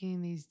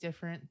seeking these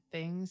different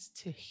things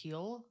to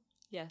heal?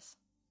 Yes.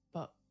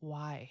 But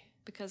why?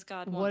 Because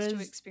God wants to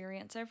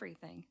experience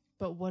everything.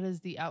 But what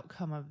is the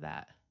outcome of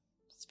that?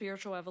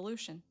 Spiritual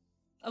evolution.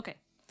 Okay.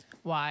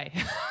 Why?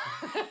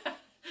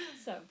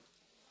 So,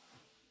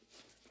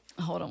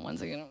 hold on one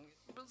second.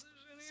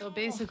 So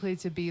basically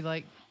to be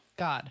like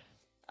God.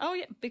 Oh,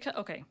 yeah. Because,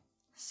 okay.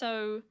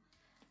 So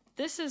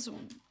this is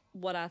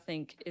what I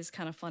think is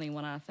kind of funny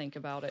when I think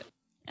about it.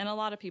 And a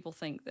lot of people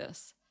think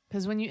this.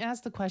 Because when you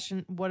ask the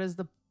question,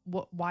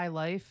 why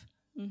life?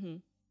 Mm-hmm.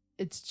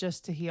 It's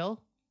just to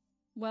heal?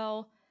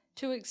 Well,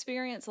 to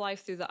experience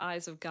life through the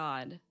eyes of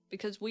God,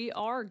 because we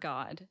are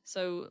God.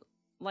 So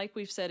like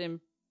we've said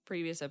in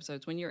previous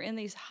episodes, when you're in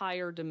these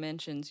higher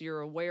dimensions,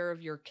 you're aware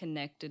of your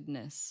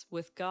connectedness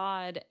with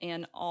God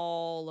and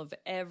all of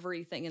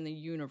everything in the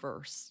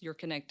universe. You're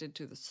connected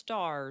to the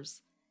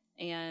stars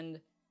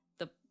and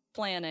the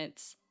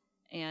planets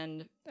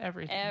and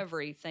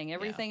everything.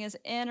 Everything is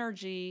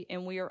energy,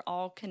 and we are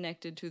all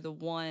connected to the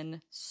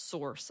one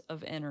source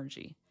of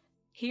energy.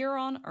 Here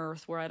on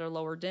Earth, we're at a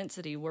lower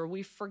density where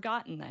we've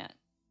forgotten that.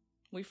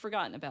 We've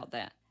forgotten about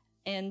that.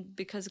 And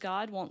because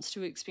God wants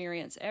to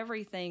experience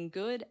everything,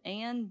 good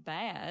and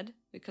bad,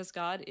 because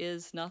God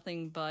is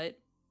nothing but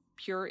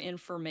pure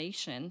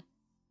information,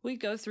 we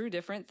go through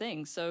different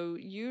things. So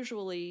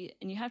usually,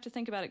 and you have to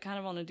think about it kind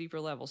of on a deeper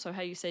level. So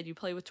how you said you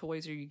play with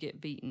toys or you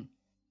get beaten.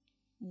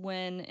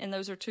 And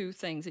those are two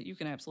things that you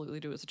can absolutely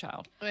do as a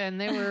child. And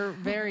they were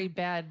very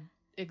bad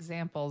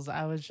examples.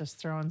 I was just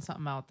throwing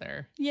something out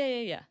there.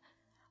 Yeah.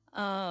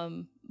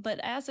 But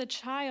as a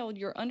child,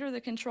 you're under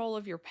the control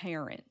of your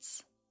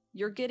parents.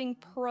 You're getting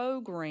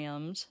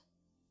programmed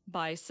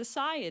by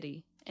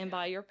society and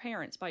by your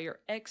parents, by your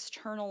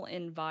external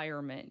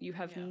environment. You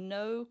have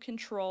no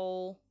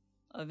control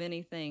of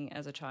anything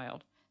as a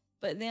child.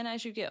 But then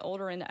as you get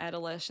older into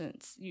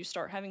adolescence, you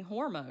start having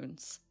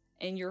hormones,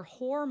 and your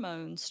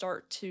hormones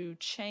start to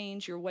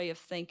change your way of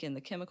thinking,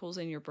 the chemicals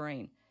in your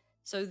brain.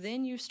 So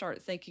then you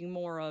start thinking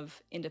more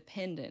of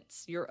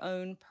independence, your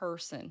own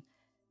person.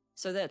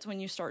 So that's when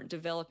you start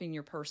developing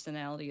your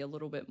personality a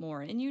little bit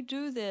more. And you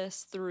do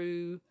this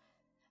through,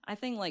 I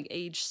think like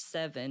age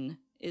 7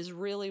 is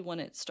really when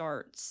it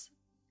starts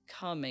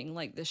coming,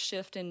 like the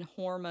shift in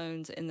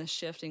hormones and the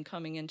shift in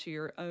coming into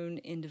your own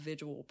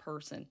individual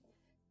person.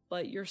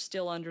 But you're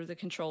still under the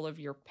control of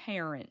your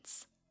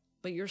parents.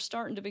 But you're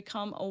starting to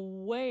become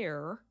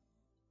aware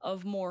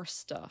of more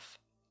stuff.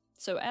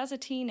 So as a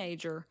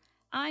teenager,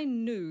 I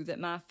knew that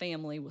my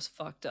family was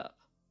fucked up.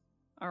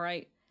 All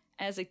right?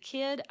 As a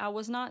kid, I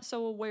was not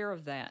so aware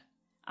of that.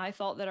 I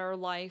thought that our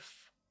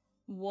life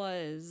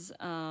was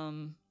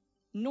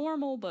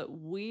normal but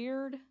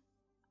weird.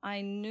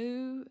 I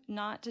knew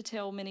not to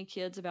tell many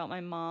kids about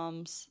my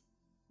mom's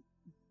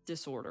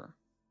disorder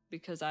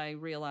because I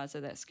realized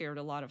that scared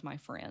a lot of my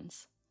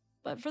friends.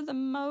 But for the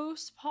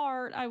most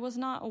part, I was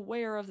not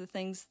aware of the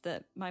things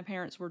that my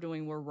parents were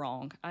doing were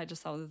wrong. I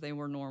just thought that they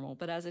were normal.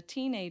 But as a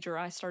teenager,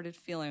 I started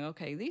feeling,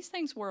 okay, these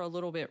things were a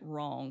little bit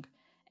wrong.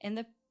 And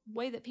the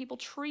way that people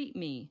treat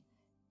me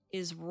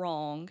is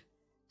wrong.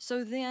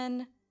 So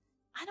then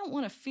I don't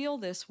want to feel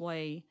this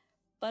way,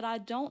 but I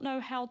don't know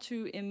how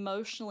to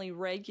emotionally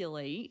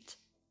regulate.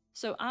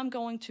 So I'm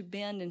going to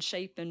bend and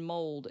shape and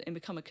mold and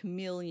become a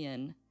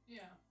chameleon. Yeah.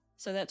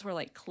 So that's where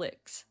like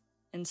cliques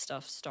and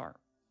stuff start.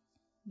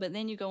 But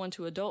then you go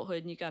into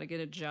adulthood and you got to get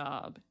a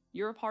job.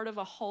 You're a part of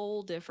a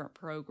whole different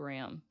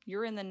program.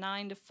 You're in the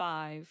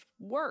 9-to-5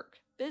 work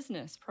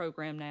business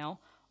program now,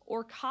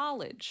 or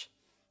college,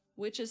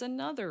 which is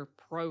another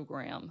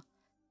program.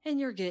 And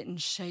you're getting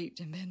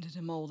shaped and bended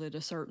and molded a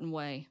certain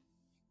way.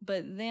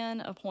 But then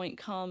a point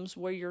comes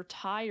where you're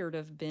tired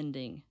of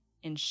bending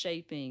and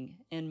shaping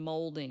and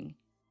molding.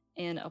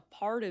 And a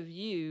part of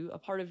you, a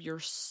part of your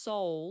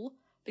soul,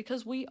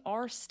 because we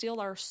are still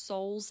our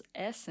soul's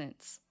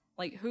essence.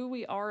 Like who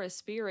we are as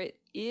spirit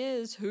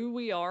is who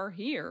we are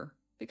here.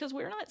 Because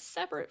we're not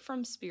separate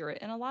from spirit.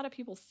 And a lot of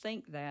people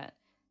think that.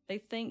 They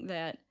think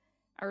that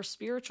our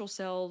spiritual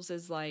selves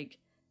is like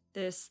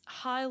this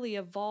highly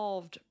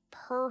evolved,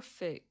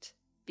 perfect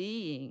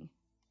being.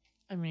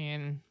 I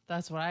mean,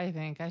 that's what I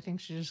think. I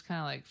think she's just kind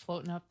of like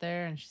floating up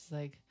there and she's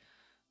like,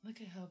 look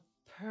at how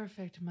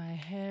perfect my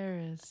hair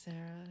is,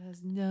 Sarah. It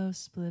has no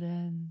split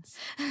ends.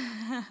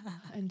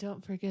 And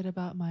don't forget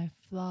about my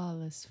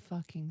flawless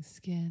fucking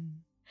skin.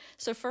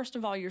 So first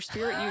of all, your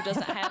spirit you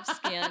doesn't have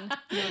skin.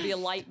 You would be a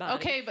light body.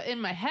 Okay, but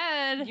in my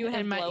head, you have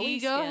in my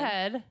ego skin.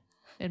 head,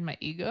 in my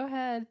ego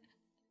head,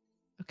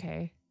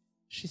 okay,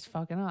 she's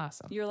fucking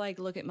awesome. You're like,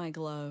 look at my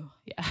glow.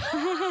 Yeah.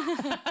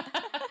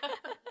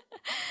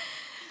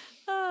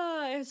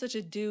 I have such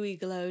a dewy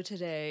glow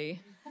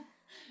today.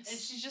 And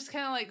she's just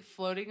kind of like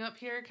floating up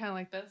here, kind of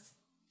like this.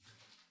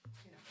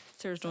 You know.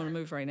 Sarah's doing a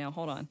move right now.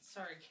 Hold on.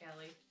 Sorry,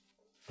 Kelly.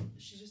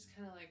 She's just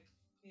kind of like,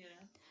 you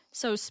know.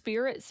 So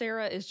spirit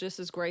Sarah is just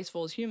as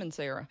graceful as human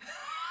Sarah.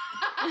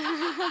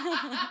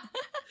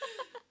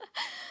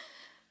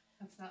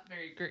 That's not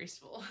very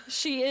graceful.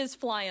 She is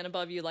flying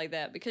above you like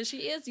that because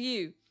she is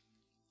you.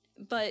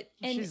 And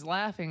she's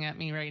laughing at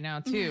me right now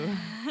too.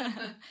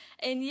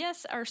 And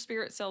yes, our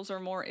spirit selves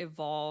are more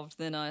evolved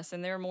than us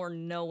and they're more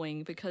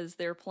knowing because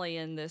they're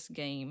playing this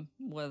game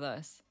with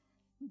us.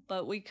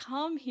 But we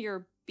come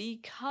here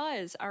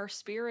because our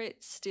spirit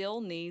still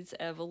needs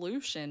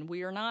evolution.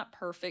 We are not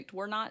perfect.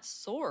 We're not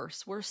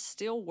source. We're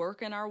still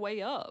working our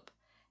way up.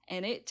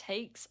 And it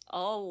takes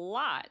a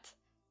lot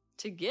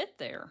to get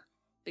there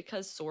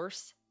because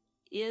source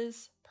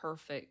is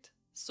perfect.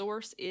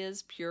 Source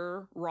is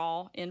pure,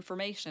 raw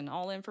information,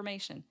 all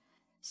information.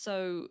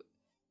 So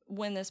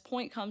when this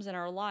point comes in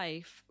our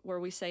life where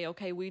we say,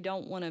 okay, we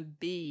don't want to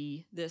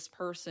be this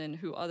person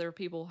who other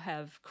people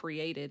have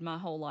created my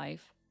whole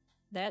life,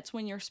 that's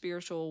when your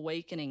spiritual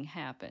awakening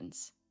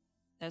happens.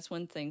 That's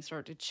when things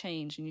start to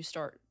change and you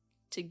start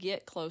to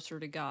get closer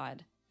to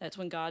God. That's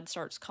when God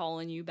starts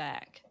calling you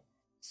back.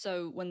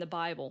 So when the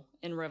Bible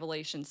in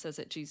Revelation says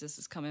that Jesus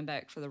is coming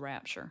back for the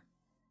rapture,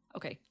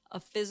 okay, a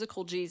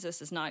physical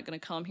Jesus is not going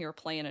to come here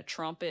playing a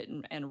trumpet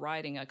and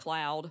riding a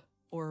cloud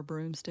or a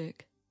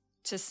broomstick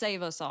to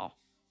save us all.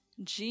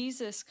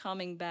 Jesus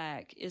coming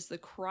back is the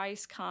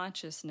Christ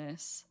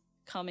consciousness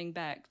coming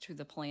back to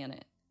the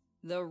planet.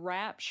 The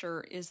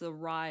rapture is the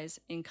rise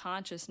in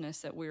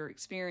consciousness that we're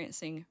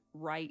experiencing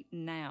right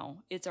now.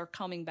 It's our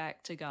coming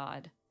back to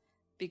God.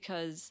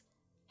 Because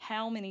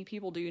how many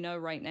people do you know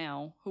right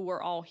now who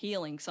are all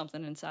healing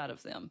something inside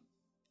of them?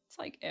 It's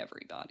like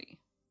everybody.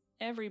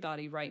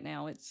 Everybody right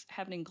now. It's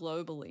happening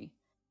globally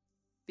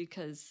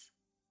because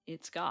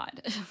it's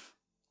God.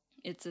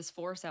 It's this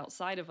force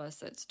outside of us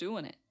that's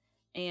doing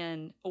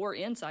it, or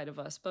inside of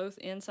us, both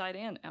inside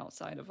and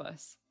outside of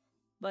us.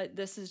 But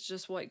this is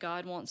just what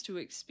God wants to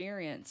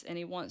experience, and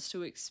he wants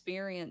to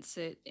experience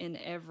it in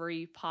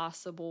every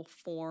possible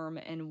form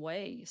and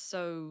way.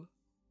 So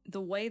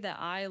the way that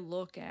I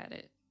look at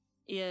it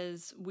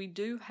is we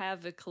do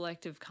have a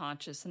collective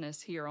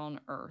consciousness here on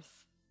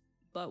earth,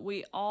 but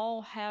we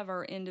all have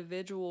our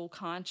individual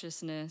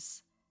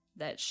consciousness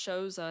that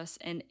shows us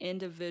an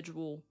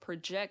individual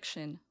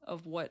projection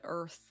of what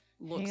earth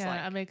looks Hang on,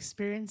 like. I'm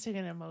experiencing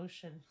an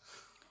emotion.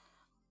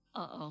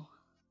 Uh-oh.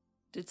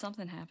 Did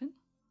something happen?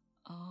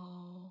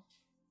 Oh.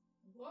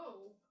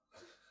 Whoa.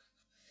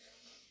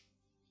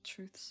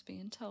 Truth's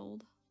being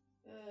told.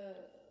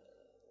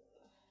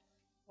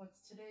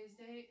 What's today's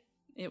date?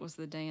 It was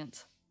the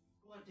dance.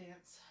 What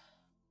dance?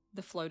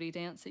 The floaty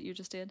dance that you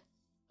just did.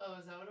 Oh,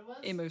 is that what it was?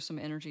 It moved some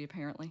energy,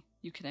 apparently.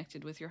 You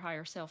connected with your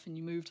higher self and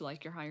you moved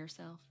like your higher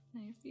self.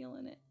 Now you're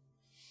feeling it.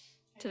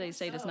 Today's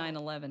date is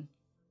 9/11.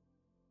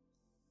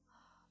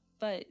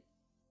 But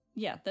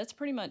yeah, that's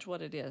pretty much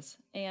what it is.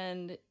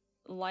 And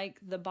like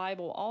the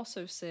Bible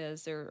also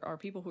says, there are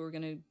people who are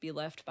going to be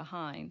left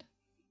behind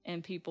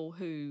and people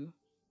who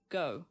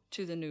go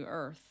to the new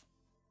earth.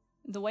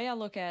 The way I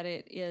look at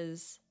it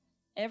is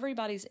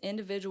everybody's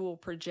individual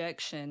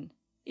projection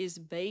is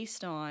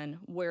based on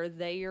where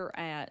they are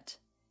at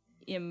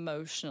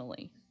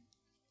emotionally.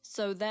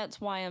 So that's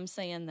why I'm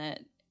saying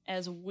that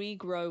as we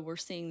grow, we're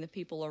seeing the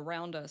people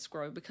around us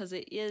grow because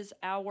it is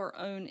our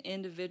own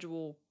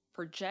individual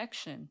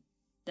projection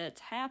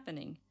that's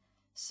happening.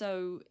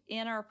 So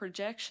in our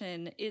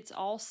projection, it's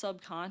all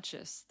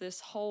subconscious.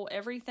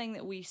 Everything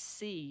that we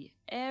see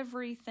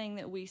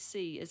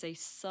is a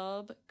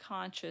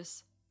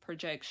subconscious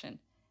projection.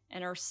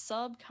 And our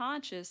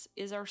subconscious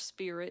is our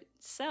spirit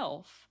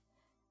self.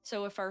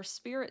 So if our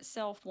spirit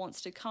self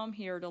wants to come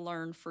here to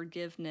learn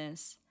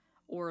forgiveness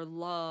or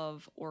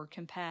love or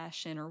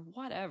compassion or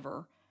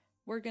whatever,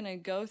 we're going to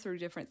go through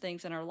different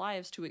things in our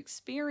lives to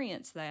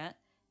experience that.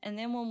 And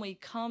then when we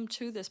come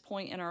to this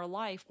point in our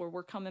life where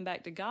we're coming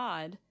back to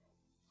God,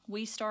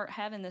 we start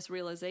having this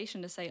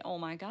realization to say, oh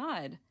my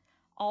God,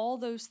 all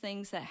those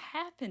things that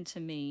happened to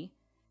me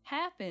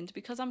happened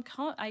because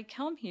I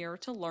come here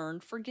to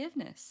learn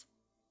forgiveness.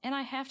 And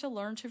I have to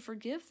learn to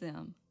forgive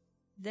them.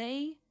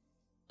 They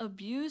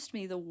abused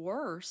me the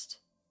worst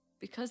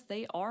because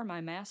they are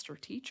my master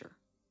teacher.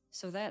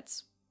 So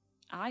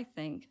I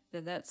think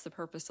that's the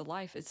purpose of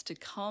life. It's to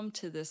come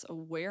to this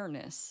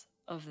awareness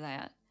of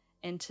that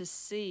and to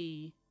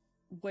see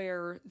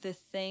where the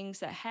things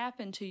that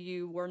happened to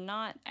you were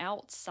not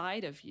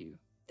outside of you.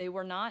 They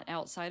were not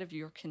outside of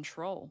your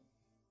control.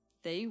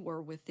 They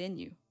were within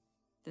you,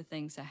 the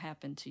things that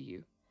happened to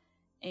you.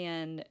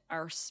 And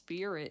our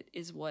spirit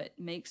is what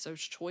makes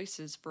those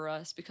choices for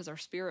us, because our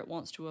spirit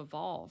wants to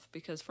evolve.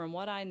 Because from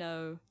what I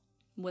know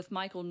with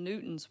Michael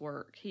Newton's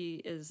work,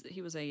 he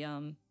was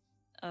a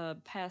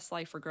past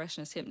life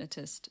regressionist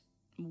hypnotist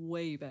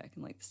way back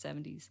in like the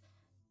 70s.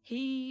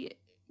 He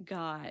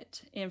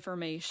got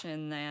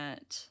information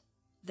that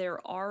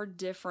there are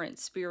different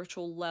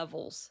spiritual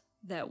levels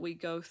that we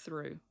go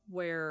through,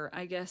 where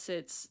I guess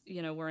it's,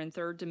 we're in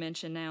third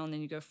dimension now, and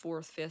then you go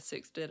fourth, fifth,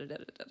 sixth,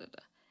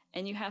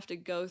 and you have to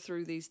go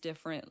through these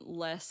different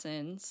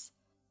lessons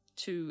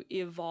to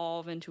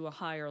evolve into a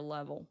higher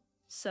level.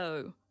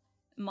 So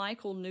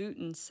Michael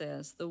Newton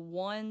says the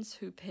ones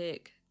who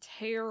pick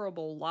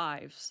terrible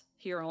lives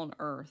here on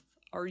earth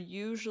are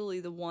usually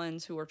the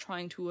ones who are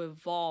trying to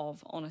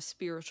evolve on a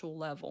spiritual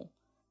level,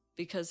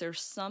 because there's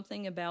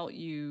something about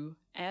you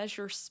as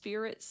your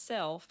spirit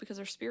self, because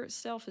our spirit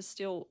self is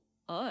still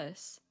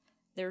us.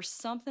 There's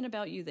something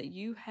about you that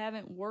you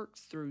haven't worked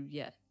through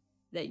yet,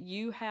 that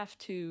you have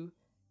to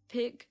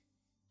pick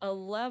a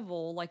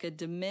level, like a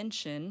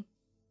dimension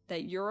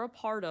that you're a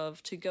part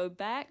of, to go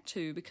back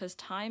to, because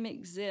time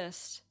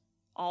exists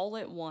all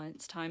at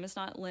once. Time is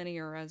not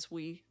linear as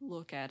we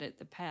look at it.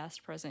 The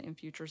past, present, and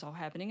future is all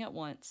happening at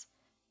once.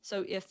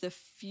 So if the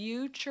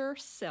future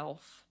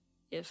self,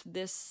 if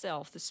this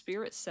self, the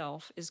spirit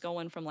self, is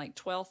going from like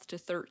 12th to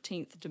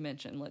 13th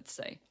dimension, let's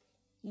say,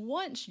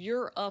 once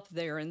you're up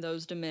there in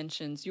those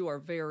dimensions, you are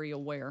very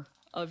aware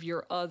of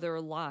your other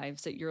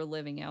lives that you're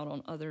living out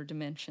on other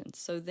dimensions.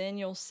 So then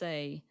you'll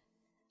say,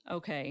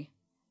 okay,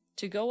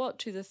 to go up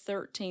to the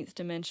 13th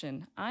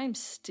dimension, I'm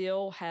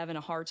still having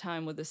a hard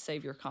time with the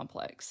savior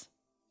complex.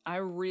 I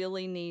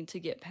really need to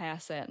get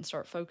past that and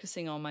start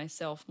focusing on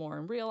myself more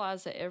and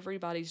realize that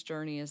everybody's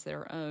journey is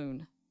their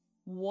own.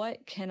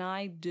 What can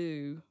I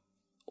do?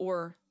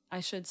 Or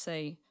I should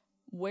say,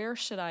 where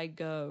should I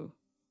go?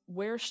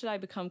 Where should I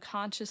become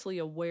consciously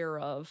aware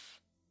of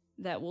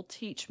that will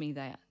teach me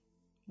that?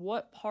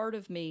 What part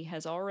of me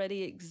has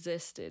already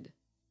existed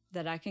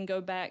that I can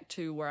go back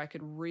to where I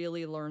could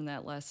really learn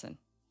that lesson?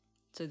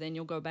 So then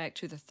you'll go back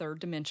to the third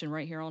dimension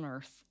right here on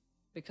Earth,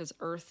 because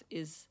Earth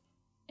is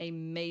a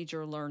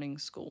major learning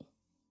school,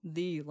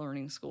 the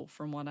learning school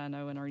from what I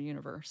know in our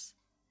universe,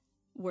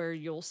 where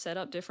you'll set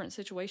up different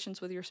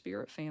situations with your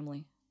spirit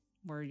family,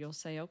 where you'll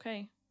say,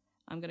 okay,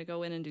 I'm going to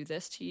go in and do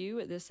this to you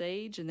at this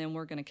age, and then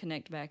we're going to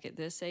connect back at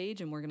this age,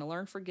 and we're going to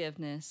learn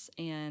forgiveness,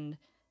 and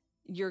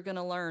you're going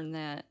to learn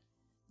that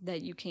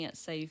you can't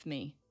save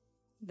me,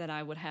 that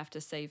I would have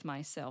to save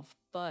myself,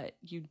 but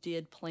you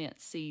did plant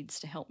seeds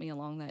to help me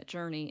along that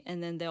journey.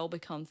 And then they'll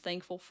become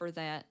thankful for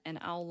that. And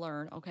I'll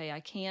learn, okay, I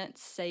can't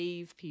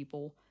save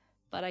people,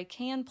 but I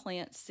can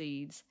plant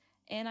seeds,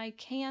 and I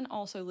can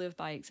also live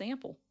by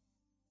example.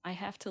 I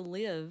have to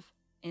live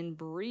and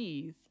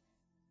breathe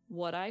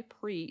what I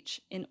preach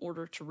in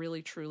order to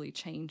really, truly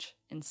change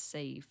and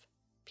save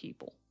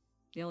people.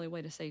 The only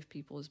way to save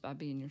people is by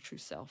being your true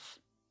self.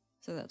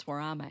 So that's where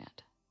I'm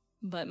at.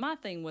 But my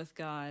thing with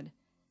God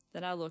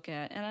that I look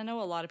at, and I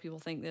know a lot of people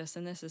think this,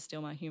 and this is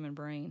still my human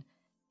brain,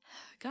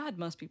 God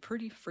must be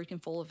pretty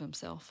freaking full of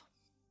himself.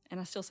 And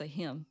I still say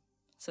him,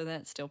 so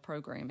that's still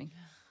programming.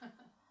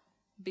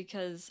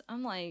 Because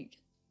I'm like,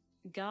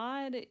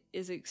 God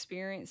is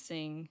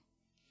experiencing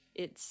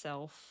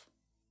itself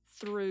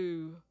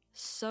through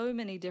so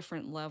many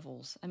different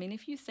levels. I mean,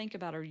 if you think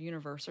about our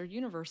universe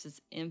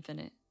is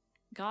infinite.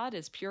 God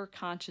is pure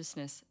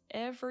consciousness.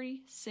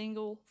 Every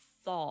single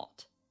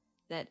thought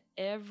that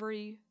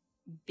every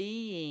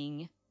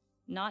being,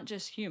 not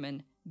just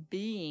human,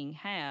 being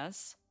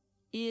has,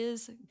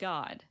 is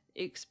God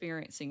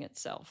experiencing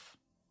itself.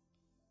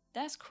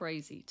 That's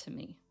crazy to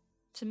me.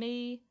 To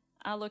me,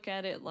 I look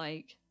at it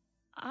like,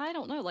 I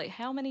don't know, like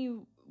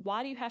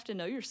why do you have to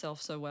know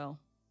yourself so well?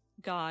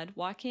 God,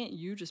 why can't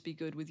you just be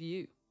good with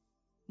you?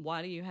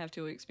 Why do you have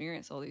to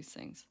experience all these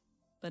things?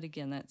 But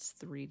again, that's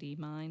 3D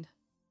mind.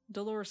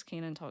 Dolores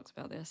Cannon talks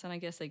about this, and I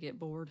guess they get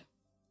bored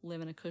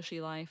living a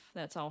cushy life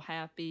that's all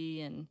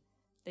happy and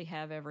they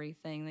have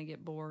everything. They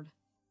get bored.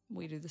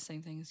 We do the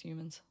same thing as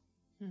humans.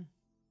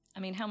 I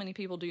mean, how many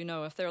people do you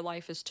know, if their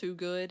life is too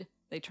good,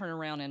 they turn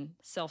around and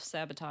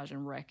self-sabotage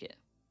and wreck it?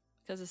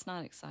 Because it's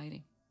not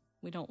exciting.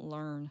 We don't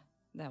learn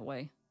that way.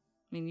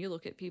 I mean, you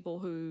look at people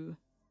who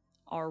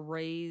are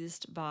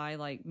raised by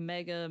like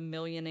mega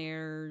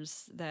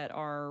millionaires that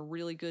are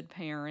really good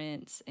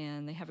parents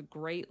and they have a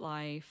great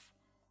life.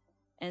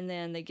 And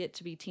then they get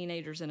to be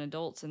teenagers and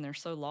adults and they're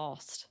so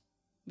lost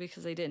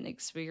because they didn't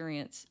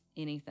experience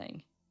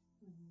anything.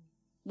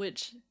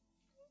 Which,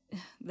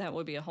 that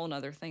would be a whole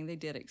nother thing they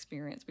did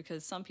experience,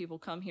 because some people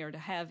come here to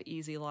have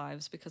easy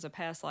lives because a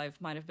past life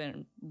might have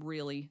been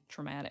really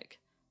traumatic.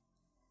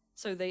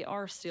 So they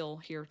are still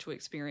here to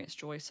experience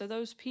joy. So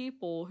those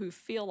people who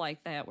feel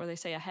like that, where they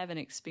say, I haven't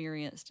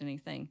experienced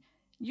anything,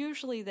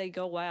 usually they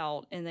go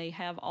out and they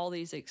have all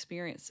these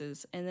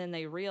experiences and then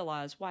they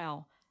realize,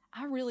 wow,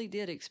 I really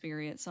did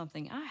experience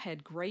something. I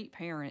had great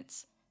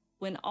parents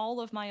when all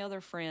of my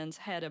other friends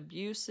had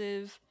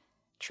abusive,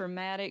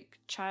 traumatic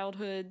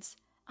childhoods.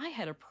 I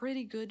had a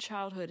pretty good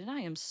childhood, and I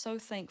am so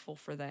thankful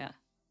for that.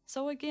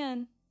 So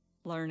again,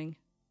 learning,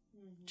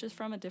 just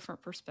from a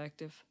different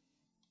perspective.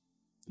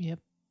 Yep.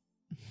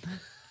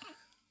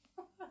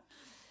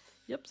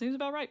 Yep, seems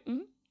about right.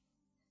 Mm-hmm.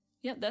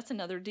 Yep, that's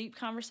another deep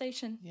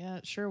conversation. Yeah,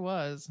 it sure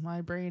was.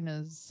 My brain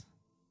is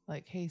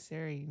like, hey,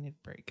 Sarah, you need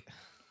a break.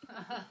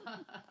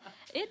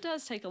 It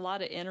does take a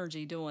lot of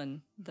energy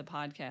doing the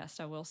podcast,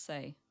 I will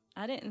say.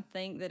 I didn't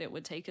think that it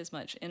would take as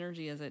much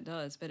energy as it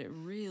does, but it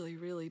really,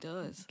 really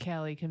does.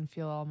 Callie can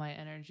feel all my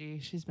energy.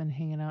 She's been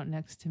hanging out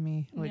next to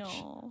me,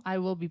 which I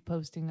will be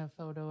posting a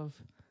photo of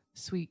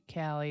sweet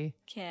Callie.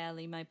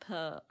 Callie, my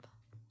pup.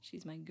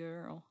 She's my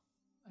girl.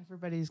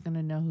 Everybody's going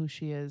to know who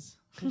she is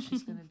because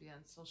she's going to be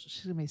on social.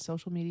 She's going to be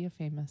social media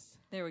famous.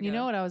 There we go. You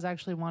know what I was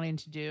actually wanting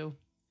to do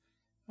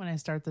when I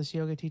start this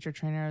yoga teacher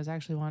trainer? I was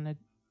actually wanting to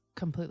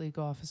completely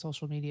go off of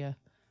social media,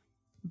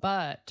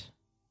 but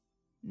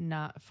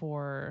not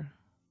for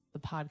the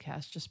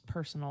podcast, just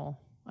personal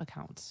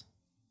accounts.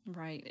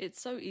 Right. It's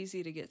so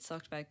easy to get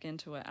sucked back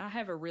into it. I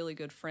have a really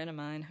good friend of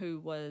mine who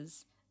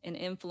was an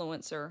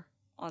influencer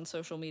on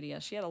social media.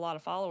 She had a lot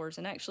of followers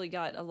and actually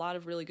got a lot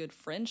of really good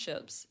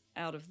friendships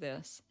out of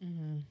this.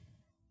 Mm-hmm.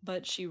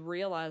 But she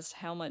realized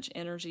how much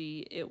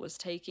energy it was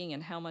taking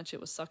and how much it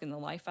was sucking the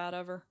life out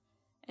of her.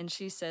 And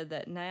she said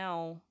that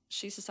now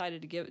she's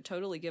decided to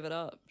totally give it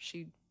up.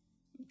 She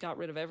got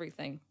rid of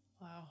everything.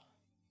 Wow.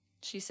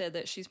 She said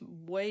that she's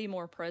way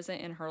more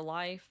present in her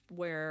life,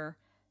 where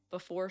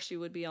before she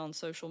would be on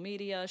social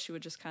media, she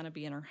would just kind of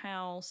be in her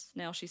house.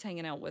 Now she's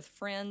hanging out with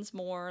friends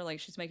more,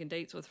 like she's making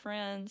dates with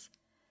friends.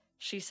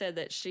 She said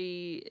that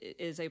she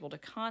is able to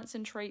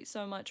concentrate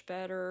so much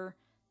better.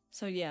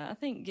 So yeah, I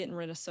think getting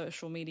rid of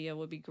social media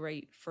would be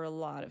great for a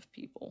lot of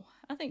people.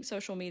 I think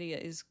social media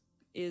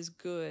is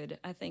good.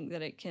 I think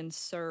that it can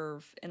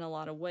serve in a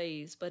lot of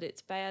ways, but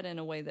it's bad in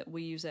a way that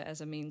we use it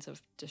as a means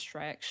of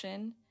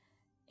distraction,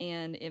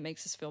 and it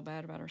makes us feel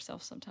bad about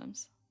ourselves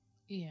sometimes.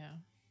 Yeah.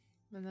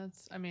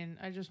 And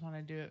I just want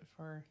to do it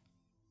for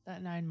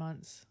that 9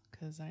 months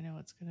because I know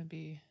it's going to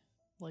be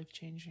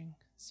life-changing.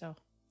 So,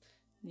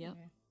 yeah.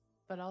 Okay.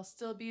 But I'll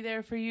still be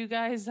there for you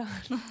guys on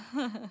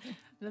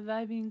the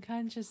Vibing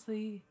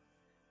Consciously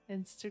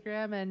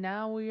Instagram, and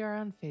now we are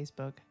on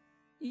Facebook.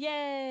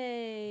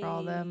 Yay! For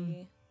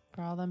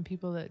all them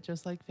people that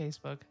just like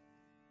Facebook.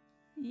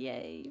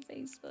 Yay,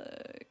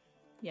 Facebook.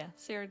 Yeah,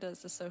 Sarah does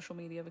the social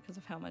media because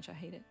of how much I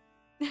hate it.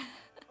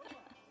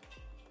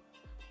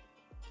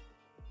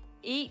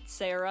 Eat,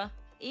 Sarah.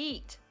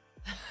 Eat.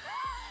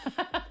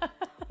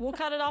 We'll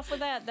cut it off with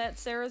that.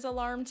 That's Sarah's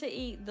alarm to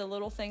eat, the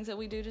little things that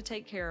we do to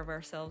take care of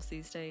ourselves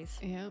these days.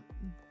 Yep.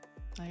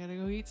 I gotta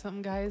go eat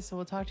something, guys, so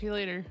we'll talk to you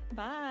later.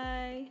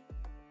 Bye.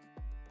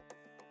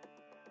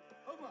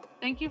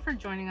 Thank you for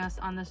joining us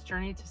on this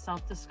journey to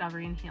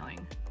self-discovery and healing.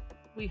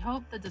 We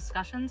hope the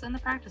discussions and the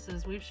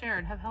practices we've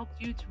shared have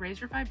helped you to raise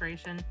your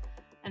vibration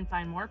and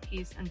find more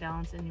peace and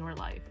balance in your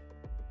life.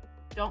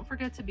 Don't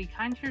forget to be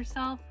kind to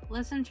yourself,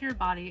 listen to your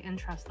body, and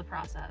trust the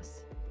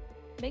process.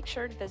 Make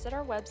sure to visit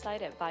our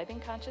website at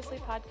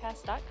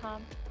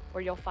vibingconsciouslypodcast.com,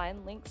 where you'll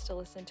find links to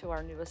listen to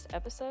our newest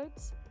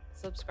episodes,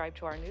 subscribe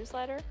to our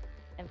newsletter,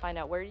 and find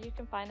out where you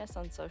can find us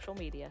on social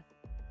media.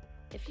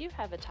 If you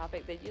have a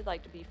topic that you'd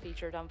like to be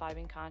featured on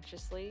Vibing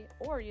Consciously,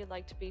 or you'd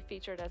like to be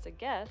featured as a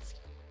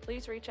guest,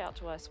 please reach out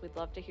to us. We'd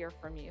love to hear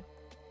from you.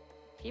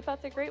 Keep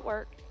up the great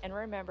work, and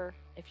remember,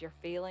 if you're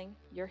feeling,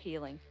 you're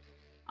healing.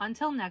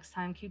 Until next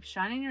time, keep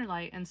shining your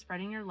light and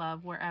spreading your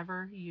love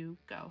wherever you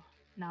go.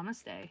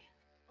 Namaste.